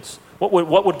Christians?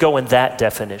 What would go in that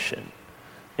definition?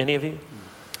 Any of you?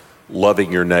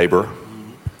 Loving your neighbor.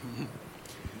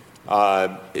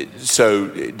 So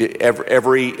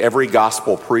every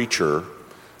gospel preacher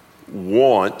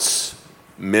wants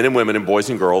men and women and boys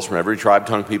and girls from every tribe,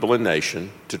 tongue, people, and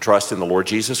nation to trust in the Lord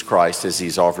Jesus Christ as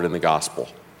he's offered in the gospel.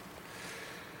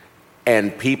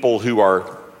 And people who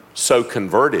are so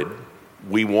converted,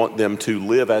 we want them to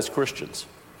live as Christians.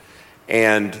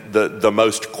 And the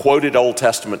most quoted Old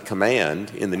Testament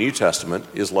command in the New Testament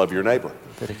is love your neighbor.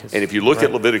 Leviticus. And if you look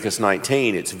at Leviticus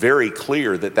 19, it's very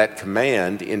clear that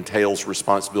command entails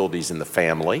responsibilities in the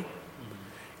family,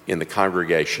 in the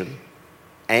congregation,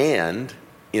 and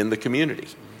in the community,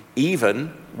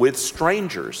 even with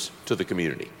strangers to the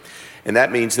community. And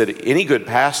that means that any good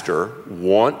pastor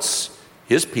wants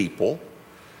his people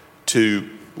to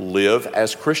live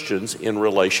as Christians in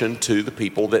relation to the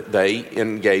people that they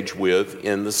engage with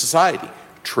in the society,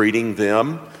 treating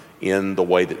them in the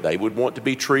way that they would want to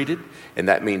be treated, and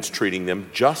that means treating them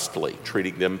justly,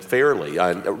 treating them fairly.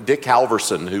 Dick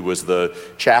Halverson, who was the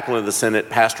chaplain of the Senate,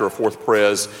 pastor of Fourth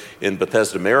Pres in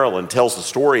Bethesda, Maryland, tells the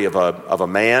story of a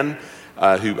man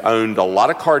who owned a lot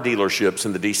of car dealerships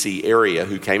in the D.C. area,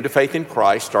 who came to faith in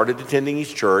Christ, started attending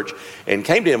his church, and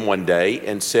came to him one day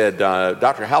and said,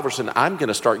 Dr. Halverson, I'm going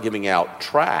to start giving out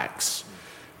tracts,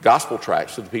 gospel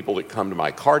tracts, to the people that come to my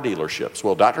car dealerships.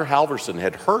 Well, Dr. Halverson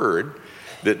had heard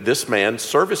that this man's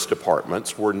service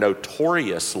departments were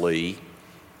notoriously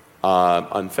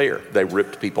unfair. They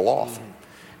ripped people off.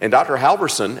 And Dr.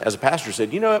 Halverson, as a pastor,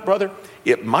 said, you know what, brother?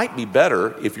 It might be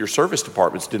better if your service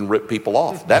departments didn't rip people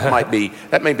off. That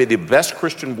may be the best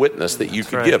Christian witness that you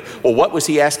could give. Well, what was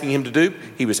he asking him to do?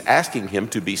 He was asking him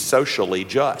to be socially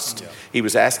just. He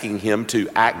was asking him to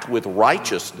act with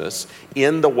righteousness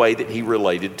in the way that he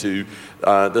related to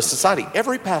the society.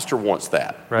 Every pastor wants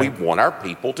that. Right. We want our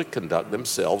people to conduct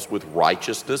themselves with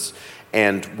righteousness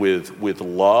and with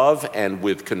love and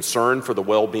with concern for the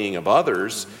well-being of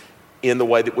others in the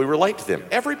way that we relate to them.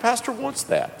 Every pastor wants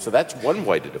that. So that's one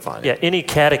way to define it. Yeah, any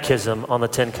catechism on the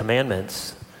Ten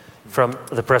Commandments from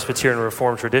the Presbyterian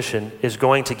Reformed tradition is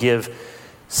going to give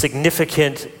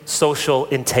significant social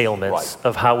entailments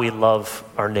of how we love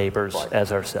our neighbors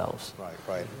as ourselves.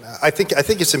 Right. I think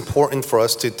it's important for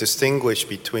us to distinguish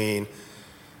between,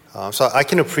 so I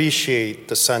can appreciate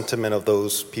the sentiment of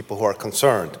those people who are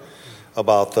concerned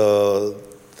about the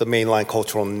mainline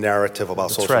cultural narrative about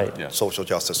social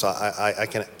justice. I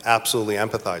can absolutely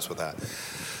empathize with that.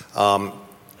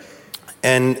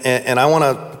 And I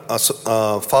want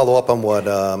to follow up on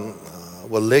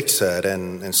what Lick said,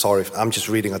 and sorry, I'm just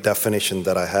reading a definition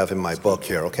that I have in my book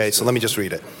here, okay? So let me just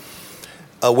read it.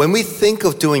 When we think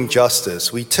of doing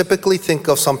justice, we typically think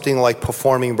of something like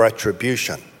performing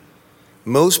retribution.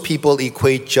 Most people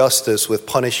equate justice with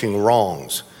punishing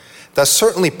wrongs. That's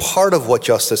certainly part of what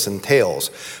justice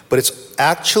entails, but it's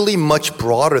actually much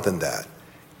broader than that.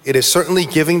 It is certainly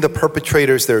giving the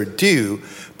perpetrators their due,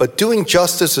 but doing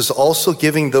justice is also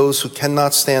giving those who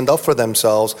cannot stand up for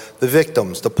themselves, the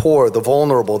victims, the poor, the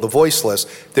vulnerable, the voiceless,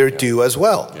 their due as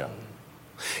well. Yeah.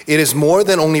 It is more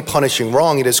than only punishing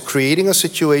wrong. It is creating a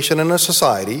situation in a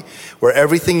society where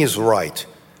everything is right.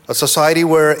 A society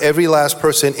where every last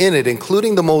person in it,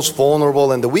 including the most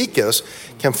vulnerable and the weakest,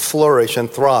 can flourish and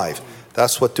thrive.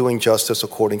 That's what doing justice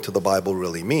according to the Bible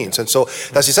really means. And so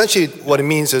that's essentially what it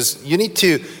means is you need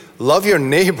to love your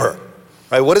neighbor,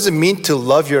 right? What does it mean to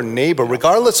love your neighbor,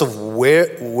 regardless of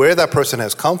where that person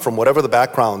has come from, whatever the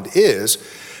background is,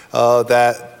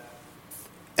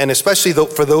 and especially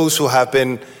for those who have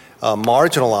been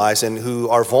marginalized and who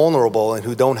are vulnerable and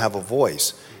who don't have a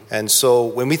voice. And so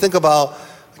when we think about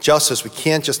justice, we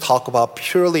can't just talk about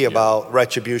purely about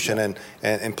retribution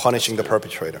and punishing the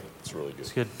perpetrator. It's really good.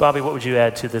 It's good. Bobby, what would you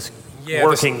add to this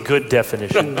good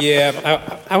definition?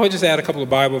 I would just add a couple of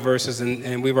Bible verses,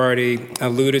 and we've already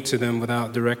alluded to them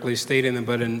without directly stating them,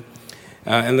 but in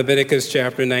Leviticus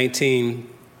chapter 19,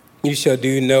 you shall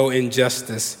do no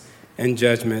injustice and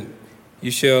judgment.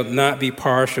 You shall not be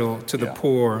partial to the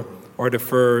poor or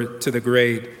defer to the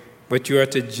great, but you are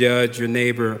to judge your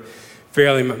neighbor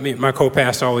fairly. My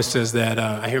co-pastor always says that,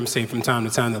 I hear him say from time to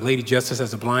time, that Lady Justice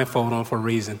has a blindfold on for a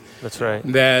reason. That's right.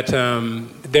 That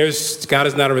God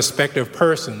is not a respecter of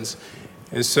persons.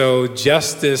 And so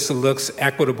justice looks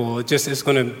equitable.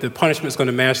 The punishment's going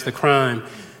to match the crime.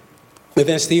 But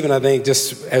then Stephen, I think,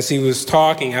 just as he was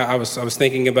talking, I was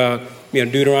thinking about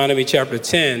Deuteronomy chapter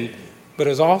 10, but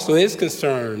it also is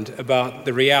concerned about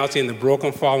the reality in the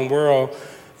broken, fallen world.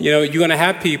 You're going to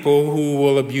have people who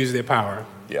will abuse their power.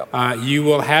 Yeah. You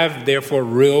will have, therefore,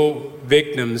 real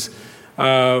victims.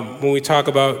 When we talk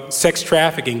about sex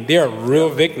trafficking, there are real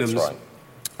victims. That's right.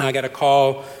 I got a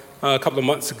call a couple of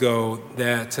months ago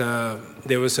that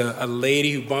there was a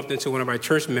lady who bumped into one of our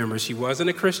church members. She wasn't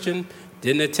a Christian,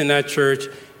 didn't attend our church.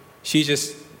 She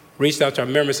just reached out to our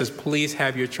members and says, please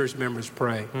have your church members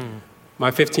pray. My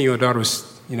 15-year-old daughter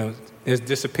has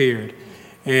disappeared.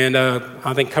 And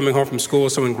I think coming home from school,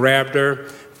 someone grabbed her,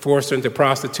 forced her into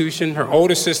prostitution. Her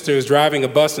older sister is driving a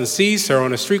bus and sees her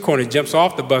on a street corner, jumps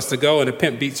off the bus to go, and the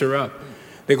pimp beats her up.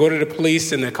 They go to the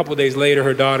police, and a couple of days later,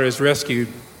 her daughter is rescued.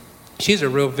 She's a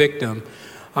real victim.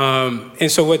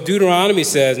 And so what Deuteronomy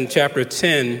says in chapter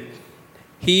 10,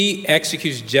 he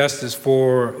executes justice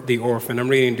for the orphan. I'm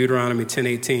reading Deuteronomy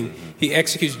 10:18. He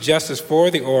executes justice for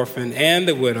the orphan and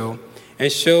the widow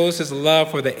and shows his love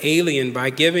for the alien by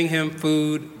giving him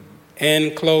food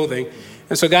and clothing.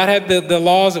 And so God had the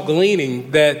laws of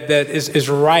gleaning that is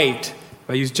right.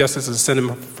 I use justice as a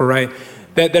synonym for right.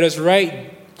 That is right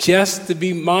just to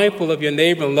be mindful of your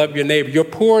neighbor and love your neighbor, your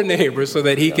poor neighbor, so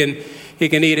that he can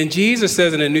eat. And Jesus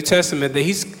says in the New Testament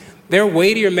that there are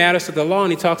weightier matters to the law,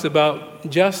 and he talks about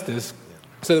justice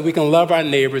so that we can love our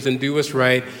neighbors and do what's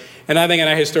right. And I think in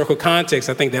our historical context,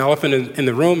 I think the elephant in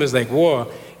the room is like war.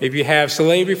 If you have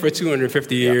slavery for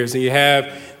 250 years and you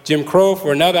have Jim Crow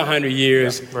for another 100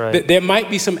 years, there might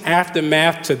be some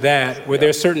aftermath to that where there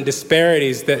are certain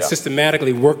disparities that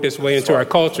systematically work this way into our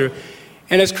culture.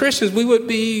 And as Christians, we would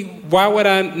be, why would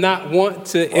I not want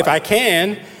to, if I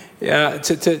can,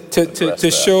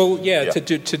 to show,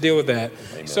 to deal with that.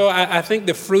 Amen. So I think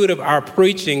the fruit of our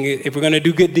preaching, if we're going to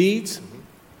do good deeds,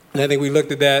 and I think we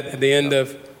looked at that at the end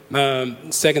of 2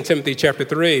 Timothy chapter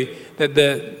 3,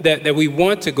 that we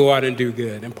want to go out and do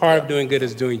good. And part of doing good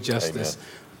is doing justice.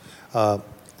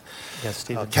 Yes,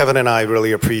 Kevin and I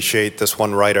really appreciate this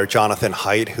one writer, Jonathan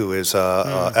Haidt, who is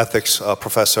an ethics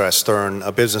professor at Stern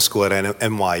Business School at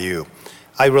NYU.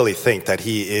 I really think that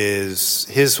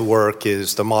his work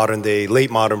is the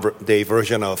late modern day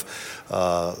version of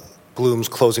Bloom's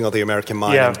Closing of the American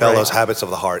Mind and Bellow's Habits of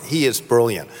the Heart. He is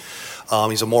brilliant.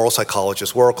 He's a moral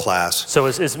psychologist, world class. So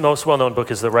his most well-known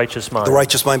book is The Righteous Mind. The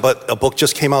Righteous Mind, but a book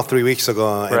just came out 3 weeks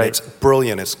ago, and it's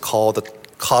brilliant. It's called The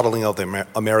Coddling of the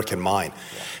American Mind.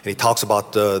 And he talks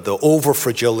about the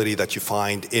over-fragility that you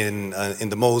find in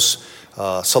the most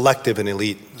selective and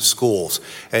elite schools.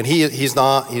 And he's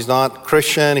not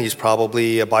Christian. He's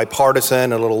probably a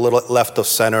bipartisan, a little left of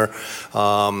center,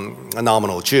 a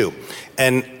nominal Jew.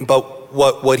 But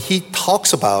what he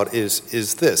talks about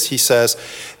is this. He says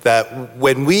that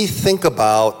when we think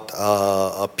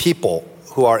about people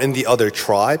who are in the other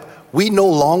tribe, we no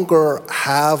longer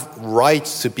have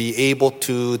rights to be able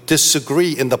to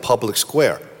disagree in the public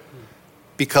square.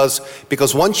 Because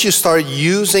once you start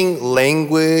using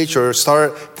language or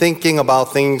start thinking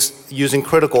about things using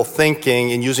critical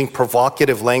thinking and using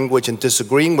provocative language and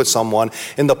disagreeing with someone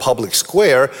in the public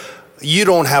square, you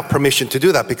don't have permission to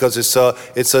do that because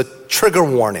it's a trigger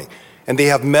warning. And they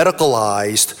have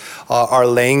medicalized our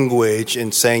language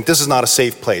in saying this is not a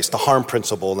safe place, the harm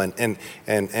principle and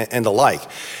the like.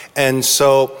 And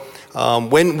so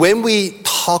when we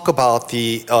talk about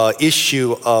the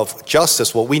issue of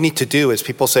justice, what we need to do is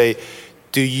people say,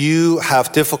 do you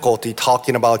have difficulty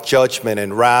talking about judgment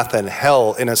and wrath and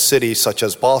hell in a city such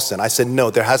as Boston? I said, no,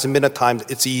 there hasn't been a time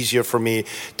it's easier for me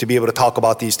to be able to talk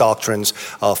about these doctrines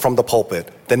from the pulpit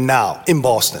than now in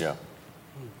Boston. Yeah.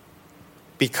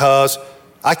 Because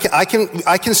I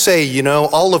can say,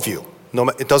 all of you,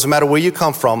 it doesn't matter where you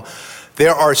come from,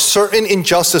 there are certain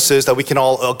injustices that we can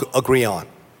all agree on.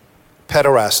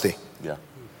 Pederasty. Yeah.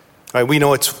 Right, we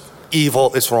know it's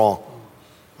evil, it's wrong.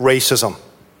 Racism,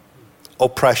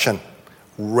 oppression,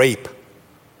 rape.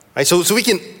 Right? So we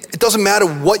can, it doesn't matter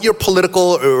what your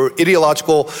political or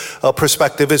ideological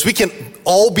perspective is, we can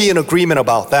all be in agreement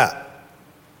about that.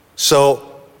 So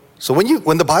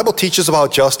when the Bible teaches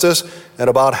about justice and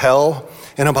about hell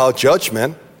and about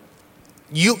judgment,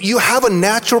 you have a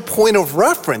natural point of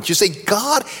reference. You say,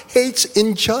 God hates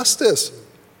injustice.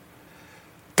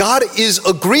 God is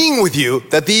agreeing with you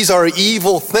that these are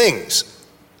evil things.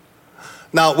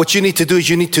 Now, what you need to do is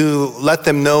you need to let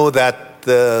them know that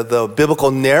the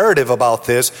biblical narrative about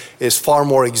this is far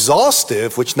more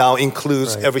exhaustive, which now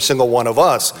includes every single one of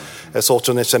us. As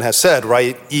Solzhenitsyn has said,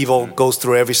 right? Evil goes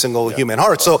through every single human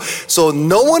heart. So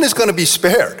no one is going to be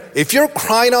spared. If you're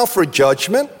crying out for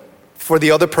judgment for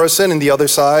the other person in the other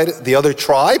side, the other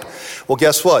tribe, well,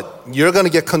 guess what? You're going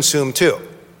to get consumed too.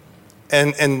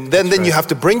 And then you have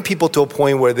to bring people to a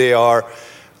point where they are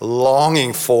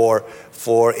longing for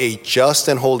a just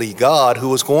and holy God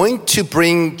who is going to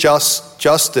bring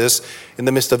justice in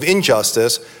the midst of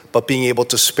injustice, but being able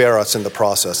to spare us in the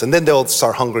process. And then they'll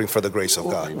start hungering for the grace of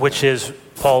God. Which is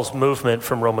Paul's movement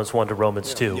from Romans 1 to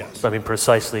Romans 2. Yes. I mean,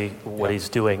 precisely what he's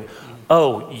doing.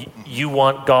 Oh, you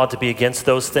want God to be against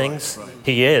those things? Right.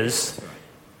 He is.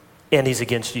 And he's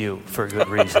against you for a good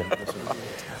reason.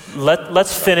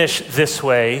 Let's finish this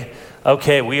way.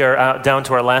 Okay, we are down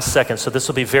to our last second, so this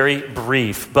will be very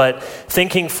brief. But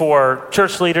thinking for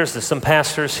church leaders, there's some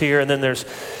pastors here, and then there's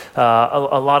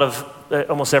a lot of,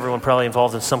 almost everyone probably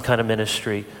involved in some kind of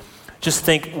ministry. Just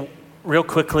think real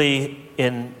quickly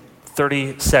in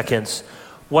 30 seconds,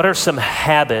 what are some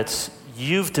habits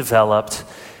you've developed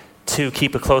to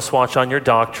keep a close watch on your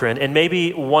doctrine? And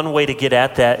maybe one way to get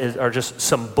at that are just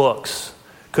some books.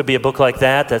 Could be a book like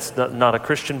that's not a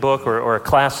Christian book or a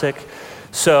classic.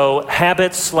 So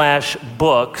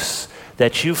habits/books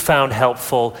that you found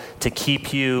helpful to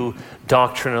keep you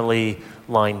doctrinally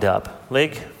lined up.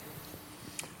 Lig?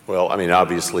 Well, I mean,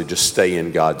 obviously just stay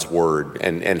in God's Word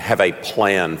and have a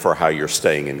plan for how you're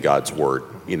staying in God's Word.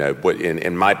 You know,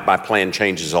 and my plan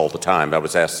changes all the time. I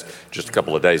was asked just a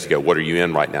couple of days ago, what are you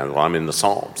in right now? Well, I'm in the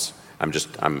Psalms.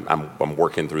 I'm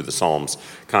working through the Psalms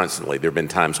constantly. There have been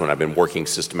times when I've been working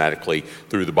systematically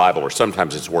through the Bible, or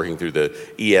sometimes it's working through the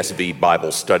ESV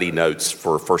Bible study notes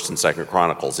for 1st and 2nd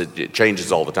Chronicles. It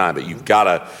changes all the time, but you've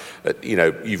got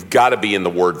to be in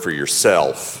the Word for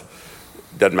yourself.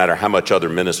 Doesn't matter how much other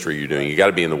ministry you're doing, you got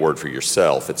to be in the Word for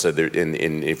yourself. It's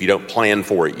if you don't plan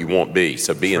for it, you won't be.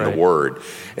 So be in the Word.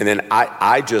 And then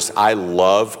I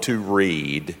love to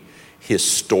read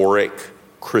historic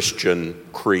Christian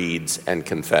creeds and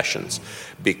confessions,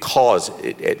 because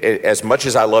as much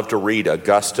as I love to read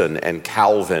Augustine and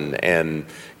Calvin and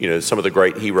some of the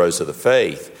great heroes of the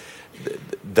faith,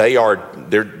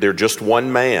 they're just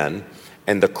one man,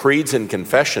 and the creeds and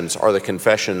confessions are the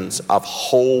confessions of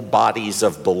whole bodies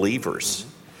of believers,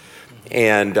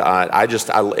 and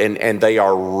and they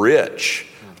are rich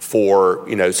for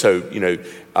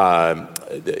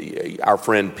our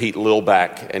friend Pete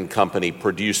Lilback and company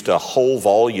produced a whole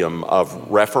volume of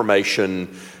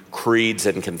Reformation creeds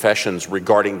and confessions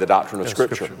regarding the doctrine of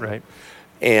Scripture. Right.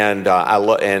 And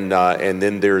and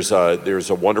then there's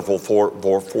a wonderful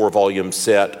four-volume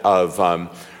set of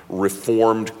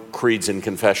Reformed creeds and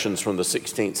confessions from the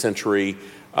 16th century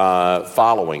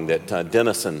following that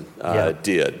Denison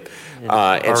did.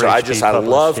 And so I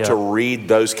love to read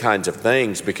those kinds of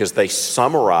things, because they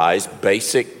summarize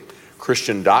basic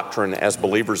Christian doctrine as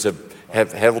believers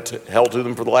have held to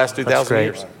them for the last 2,000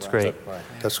 years. That's great.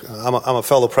 I'm a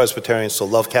fellow Presbyterian, so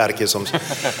love catechisms.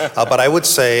 But I would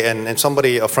say, and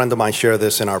a friend of mine shared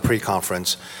this in our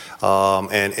pre-conference,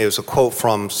 and it was a quote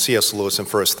from C.S. Lewis in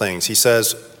First Things. He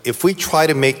says, if we try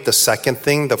to make the second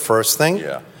thing the first thing,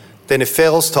 then it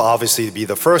fails to obviously be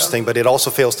the first thing, but it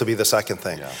also fails to be the second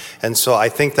thing. Yeah. And so I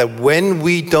think that when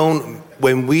we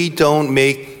don't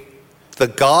make the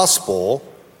gospel,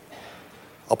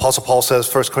 Apostle Paul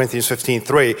says, 1 Corinthians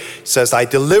 15:3, says, I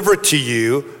deliver to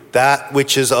you that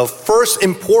which is of first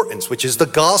importance, which is the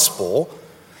gospel,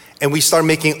 and we start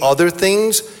making other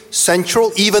things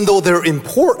central, even though they're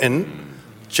important: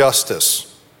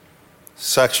 justice,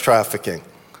 sex trafficking,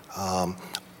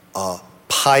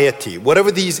 piety,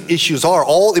 whatever these issues are,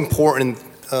 all important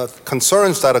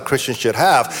concerns that a Christian should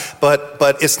have. But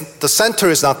the center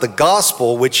is not the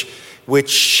gospel, which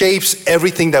shapes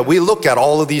everything that we look at,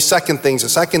 all of these second things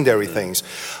and secondary things.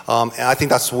 And I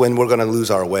think that's when we're going to lose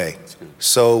our way.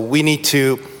 So we need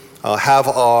to have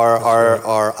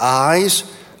our eyes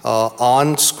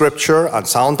on Scripture, on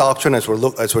sound doctrine, as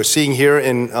we're seeing here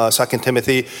in 2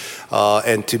 Timothy,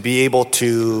 and to be able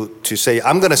to say,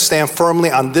 I'm going to stand firmly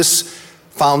on this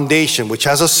foundation, which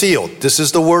has a seal. This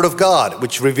is the Word of God,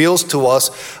 which reveals to us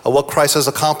what Christ has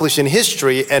accomplished in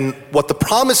history and what the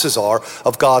promises are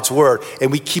of God's Word. And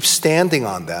we keep standing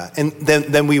on that. And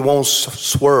then we won't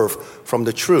swerve from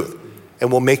the truth.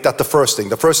 And we'll make that the first thing.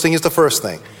 The first thing is the first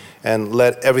thing. And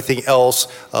let everything else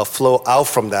flow out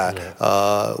from that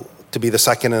to be the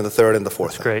second and the third and the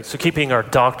fourth. That's great. So keeping our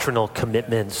doctrinal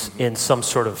commitments in some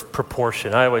sort of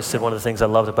proportion. I always said one of the things I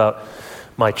loved about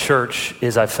my church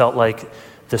is I felt like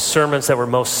the sermons that were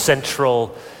most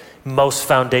central, most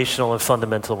foundational and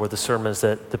fundamental were the sermons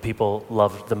that the people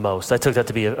loved the most. I took that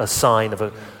to be a sign of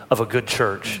a good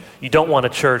church. You don't want a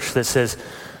church that says,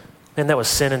 man, that was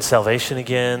sin and salvation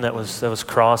again, that was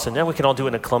cross, and now we can all do it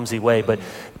in a clumsy way, but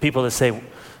people that say,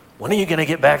 when are you going to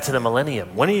get back to the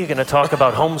millennium? When are you going to talk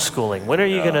about homeschooling? When are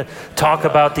you going to talk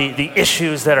about the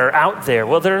issues that are out there?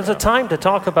 Well, there's a time to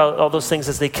talk about all those things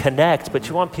as they connect, but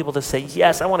you want people to say,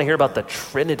 yes, I want to hear about the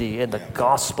Trinity and the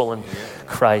gospel and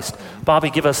Christ. Bobby,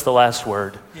 give us the last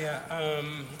word. Yeah,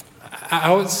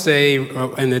 I would say,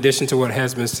 in addition to what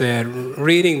has been said,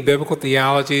 reading biblical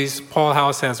theologies. Paul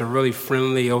House has a really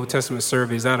friendly Old Testament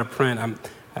survey. It's out of print.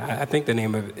 I think the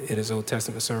name of it is Old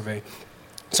Testament Survey.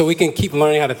 So we can keep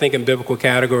learning how to think in biblical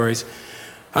categories.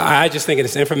 I just think in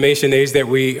this information age that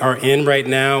we are in right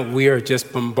now, we are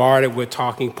just bombarded with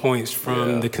talking points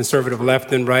from the conservative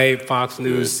left and right, Fox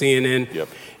News, CNN. Yep.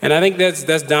 And I think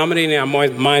that's dominating our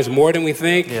minds more than we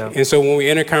think. Yeah. And so when we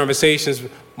enter conversations,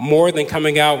 more than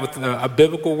coming out with a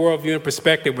biblical worldview and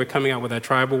perspective, we're coming out with our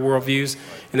tribal worldviews,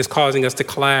 and it's causing us to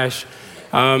clash.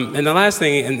 And the last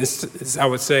thing, and this I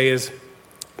would say, is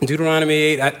Deuteronomy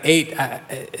 8,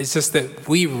 it's just that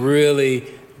we really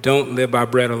don't live by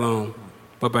bread alone,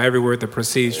 but by every word that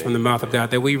proceeds from the mouth of God,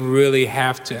 that we really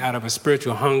have to, out of a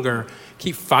spiritual hunger,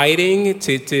 keep fighting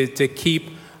to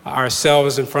keep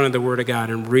ourselves in front of the Word of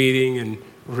God and reading and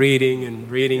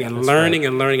learning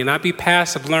and not be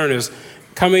passive learners.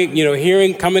 Coming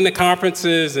to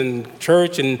conferences and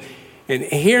church and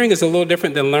hearing is a little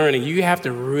different than learning. You have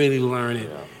to really learn it.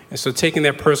 And so taking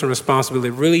that personal responsibility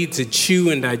really to chew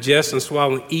and digest and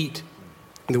swallow and eat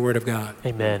the Word of God.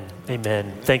 Amen.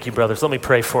 Amen. Thank you, brothers. Let me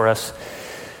pray for us.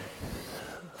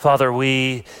 Father,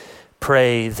 we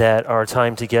pray that our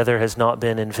time together has not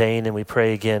been in vain, and we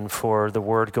pray again for the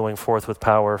Word going forth with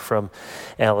power from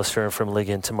Alistair and from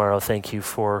Ligon tomorrow. Thank you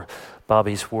for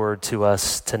Bobby's word to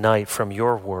us tonight from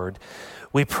your Word.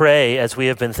 We pray, as we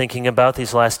have been thinking about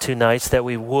these last 2 nights, that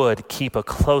we would keep a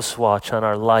close watch on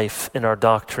our life and our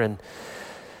doctrine.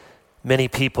 Many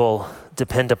people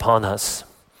depend upon us.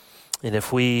 And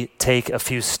if we take a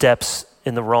few steps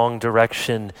in the wrong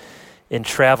direction and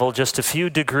travel just a few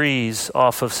degrees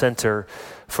off of center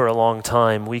for a long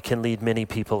time, we can lead many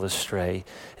people astray.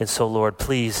 And so, Lord,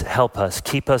 please help us.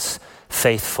 Keep us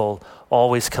faithful,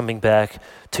 always coming back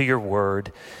to your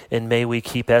word. And may we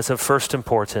keep as of first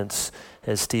importance,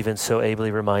 as Stephen so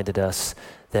ably reminded us,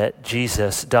 that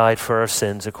Jesus died for our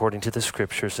sins according to the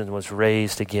scriptures and was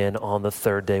raised again on the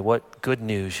third day. What good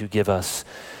news you give us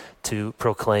to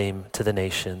proclaim to the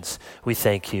nations. We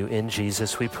thank you. In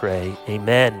Jesus we pray.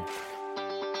 Amen.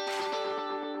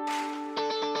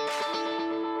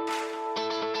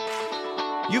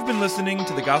 You've been listening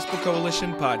to the Gospel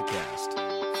Coalition podcast.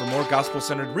 For more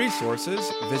gospel-centered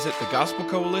resources, visit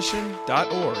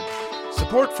thegospelcoalition.org.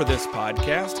 Support for this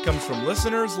podcast comes from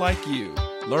listeners like you.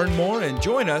 Learn more and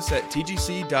join us at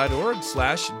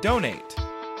tgc.org/donate.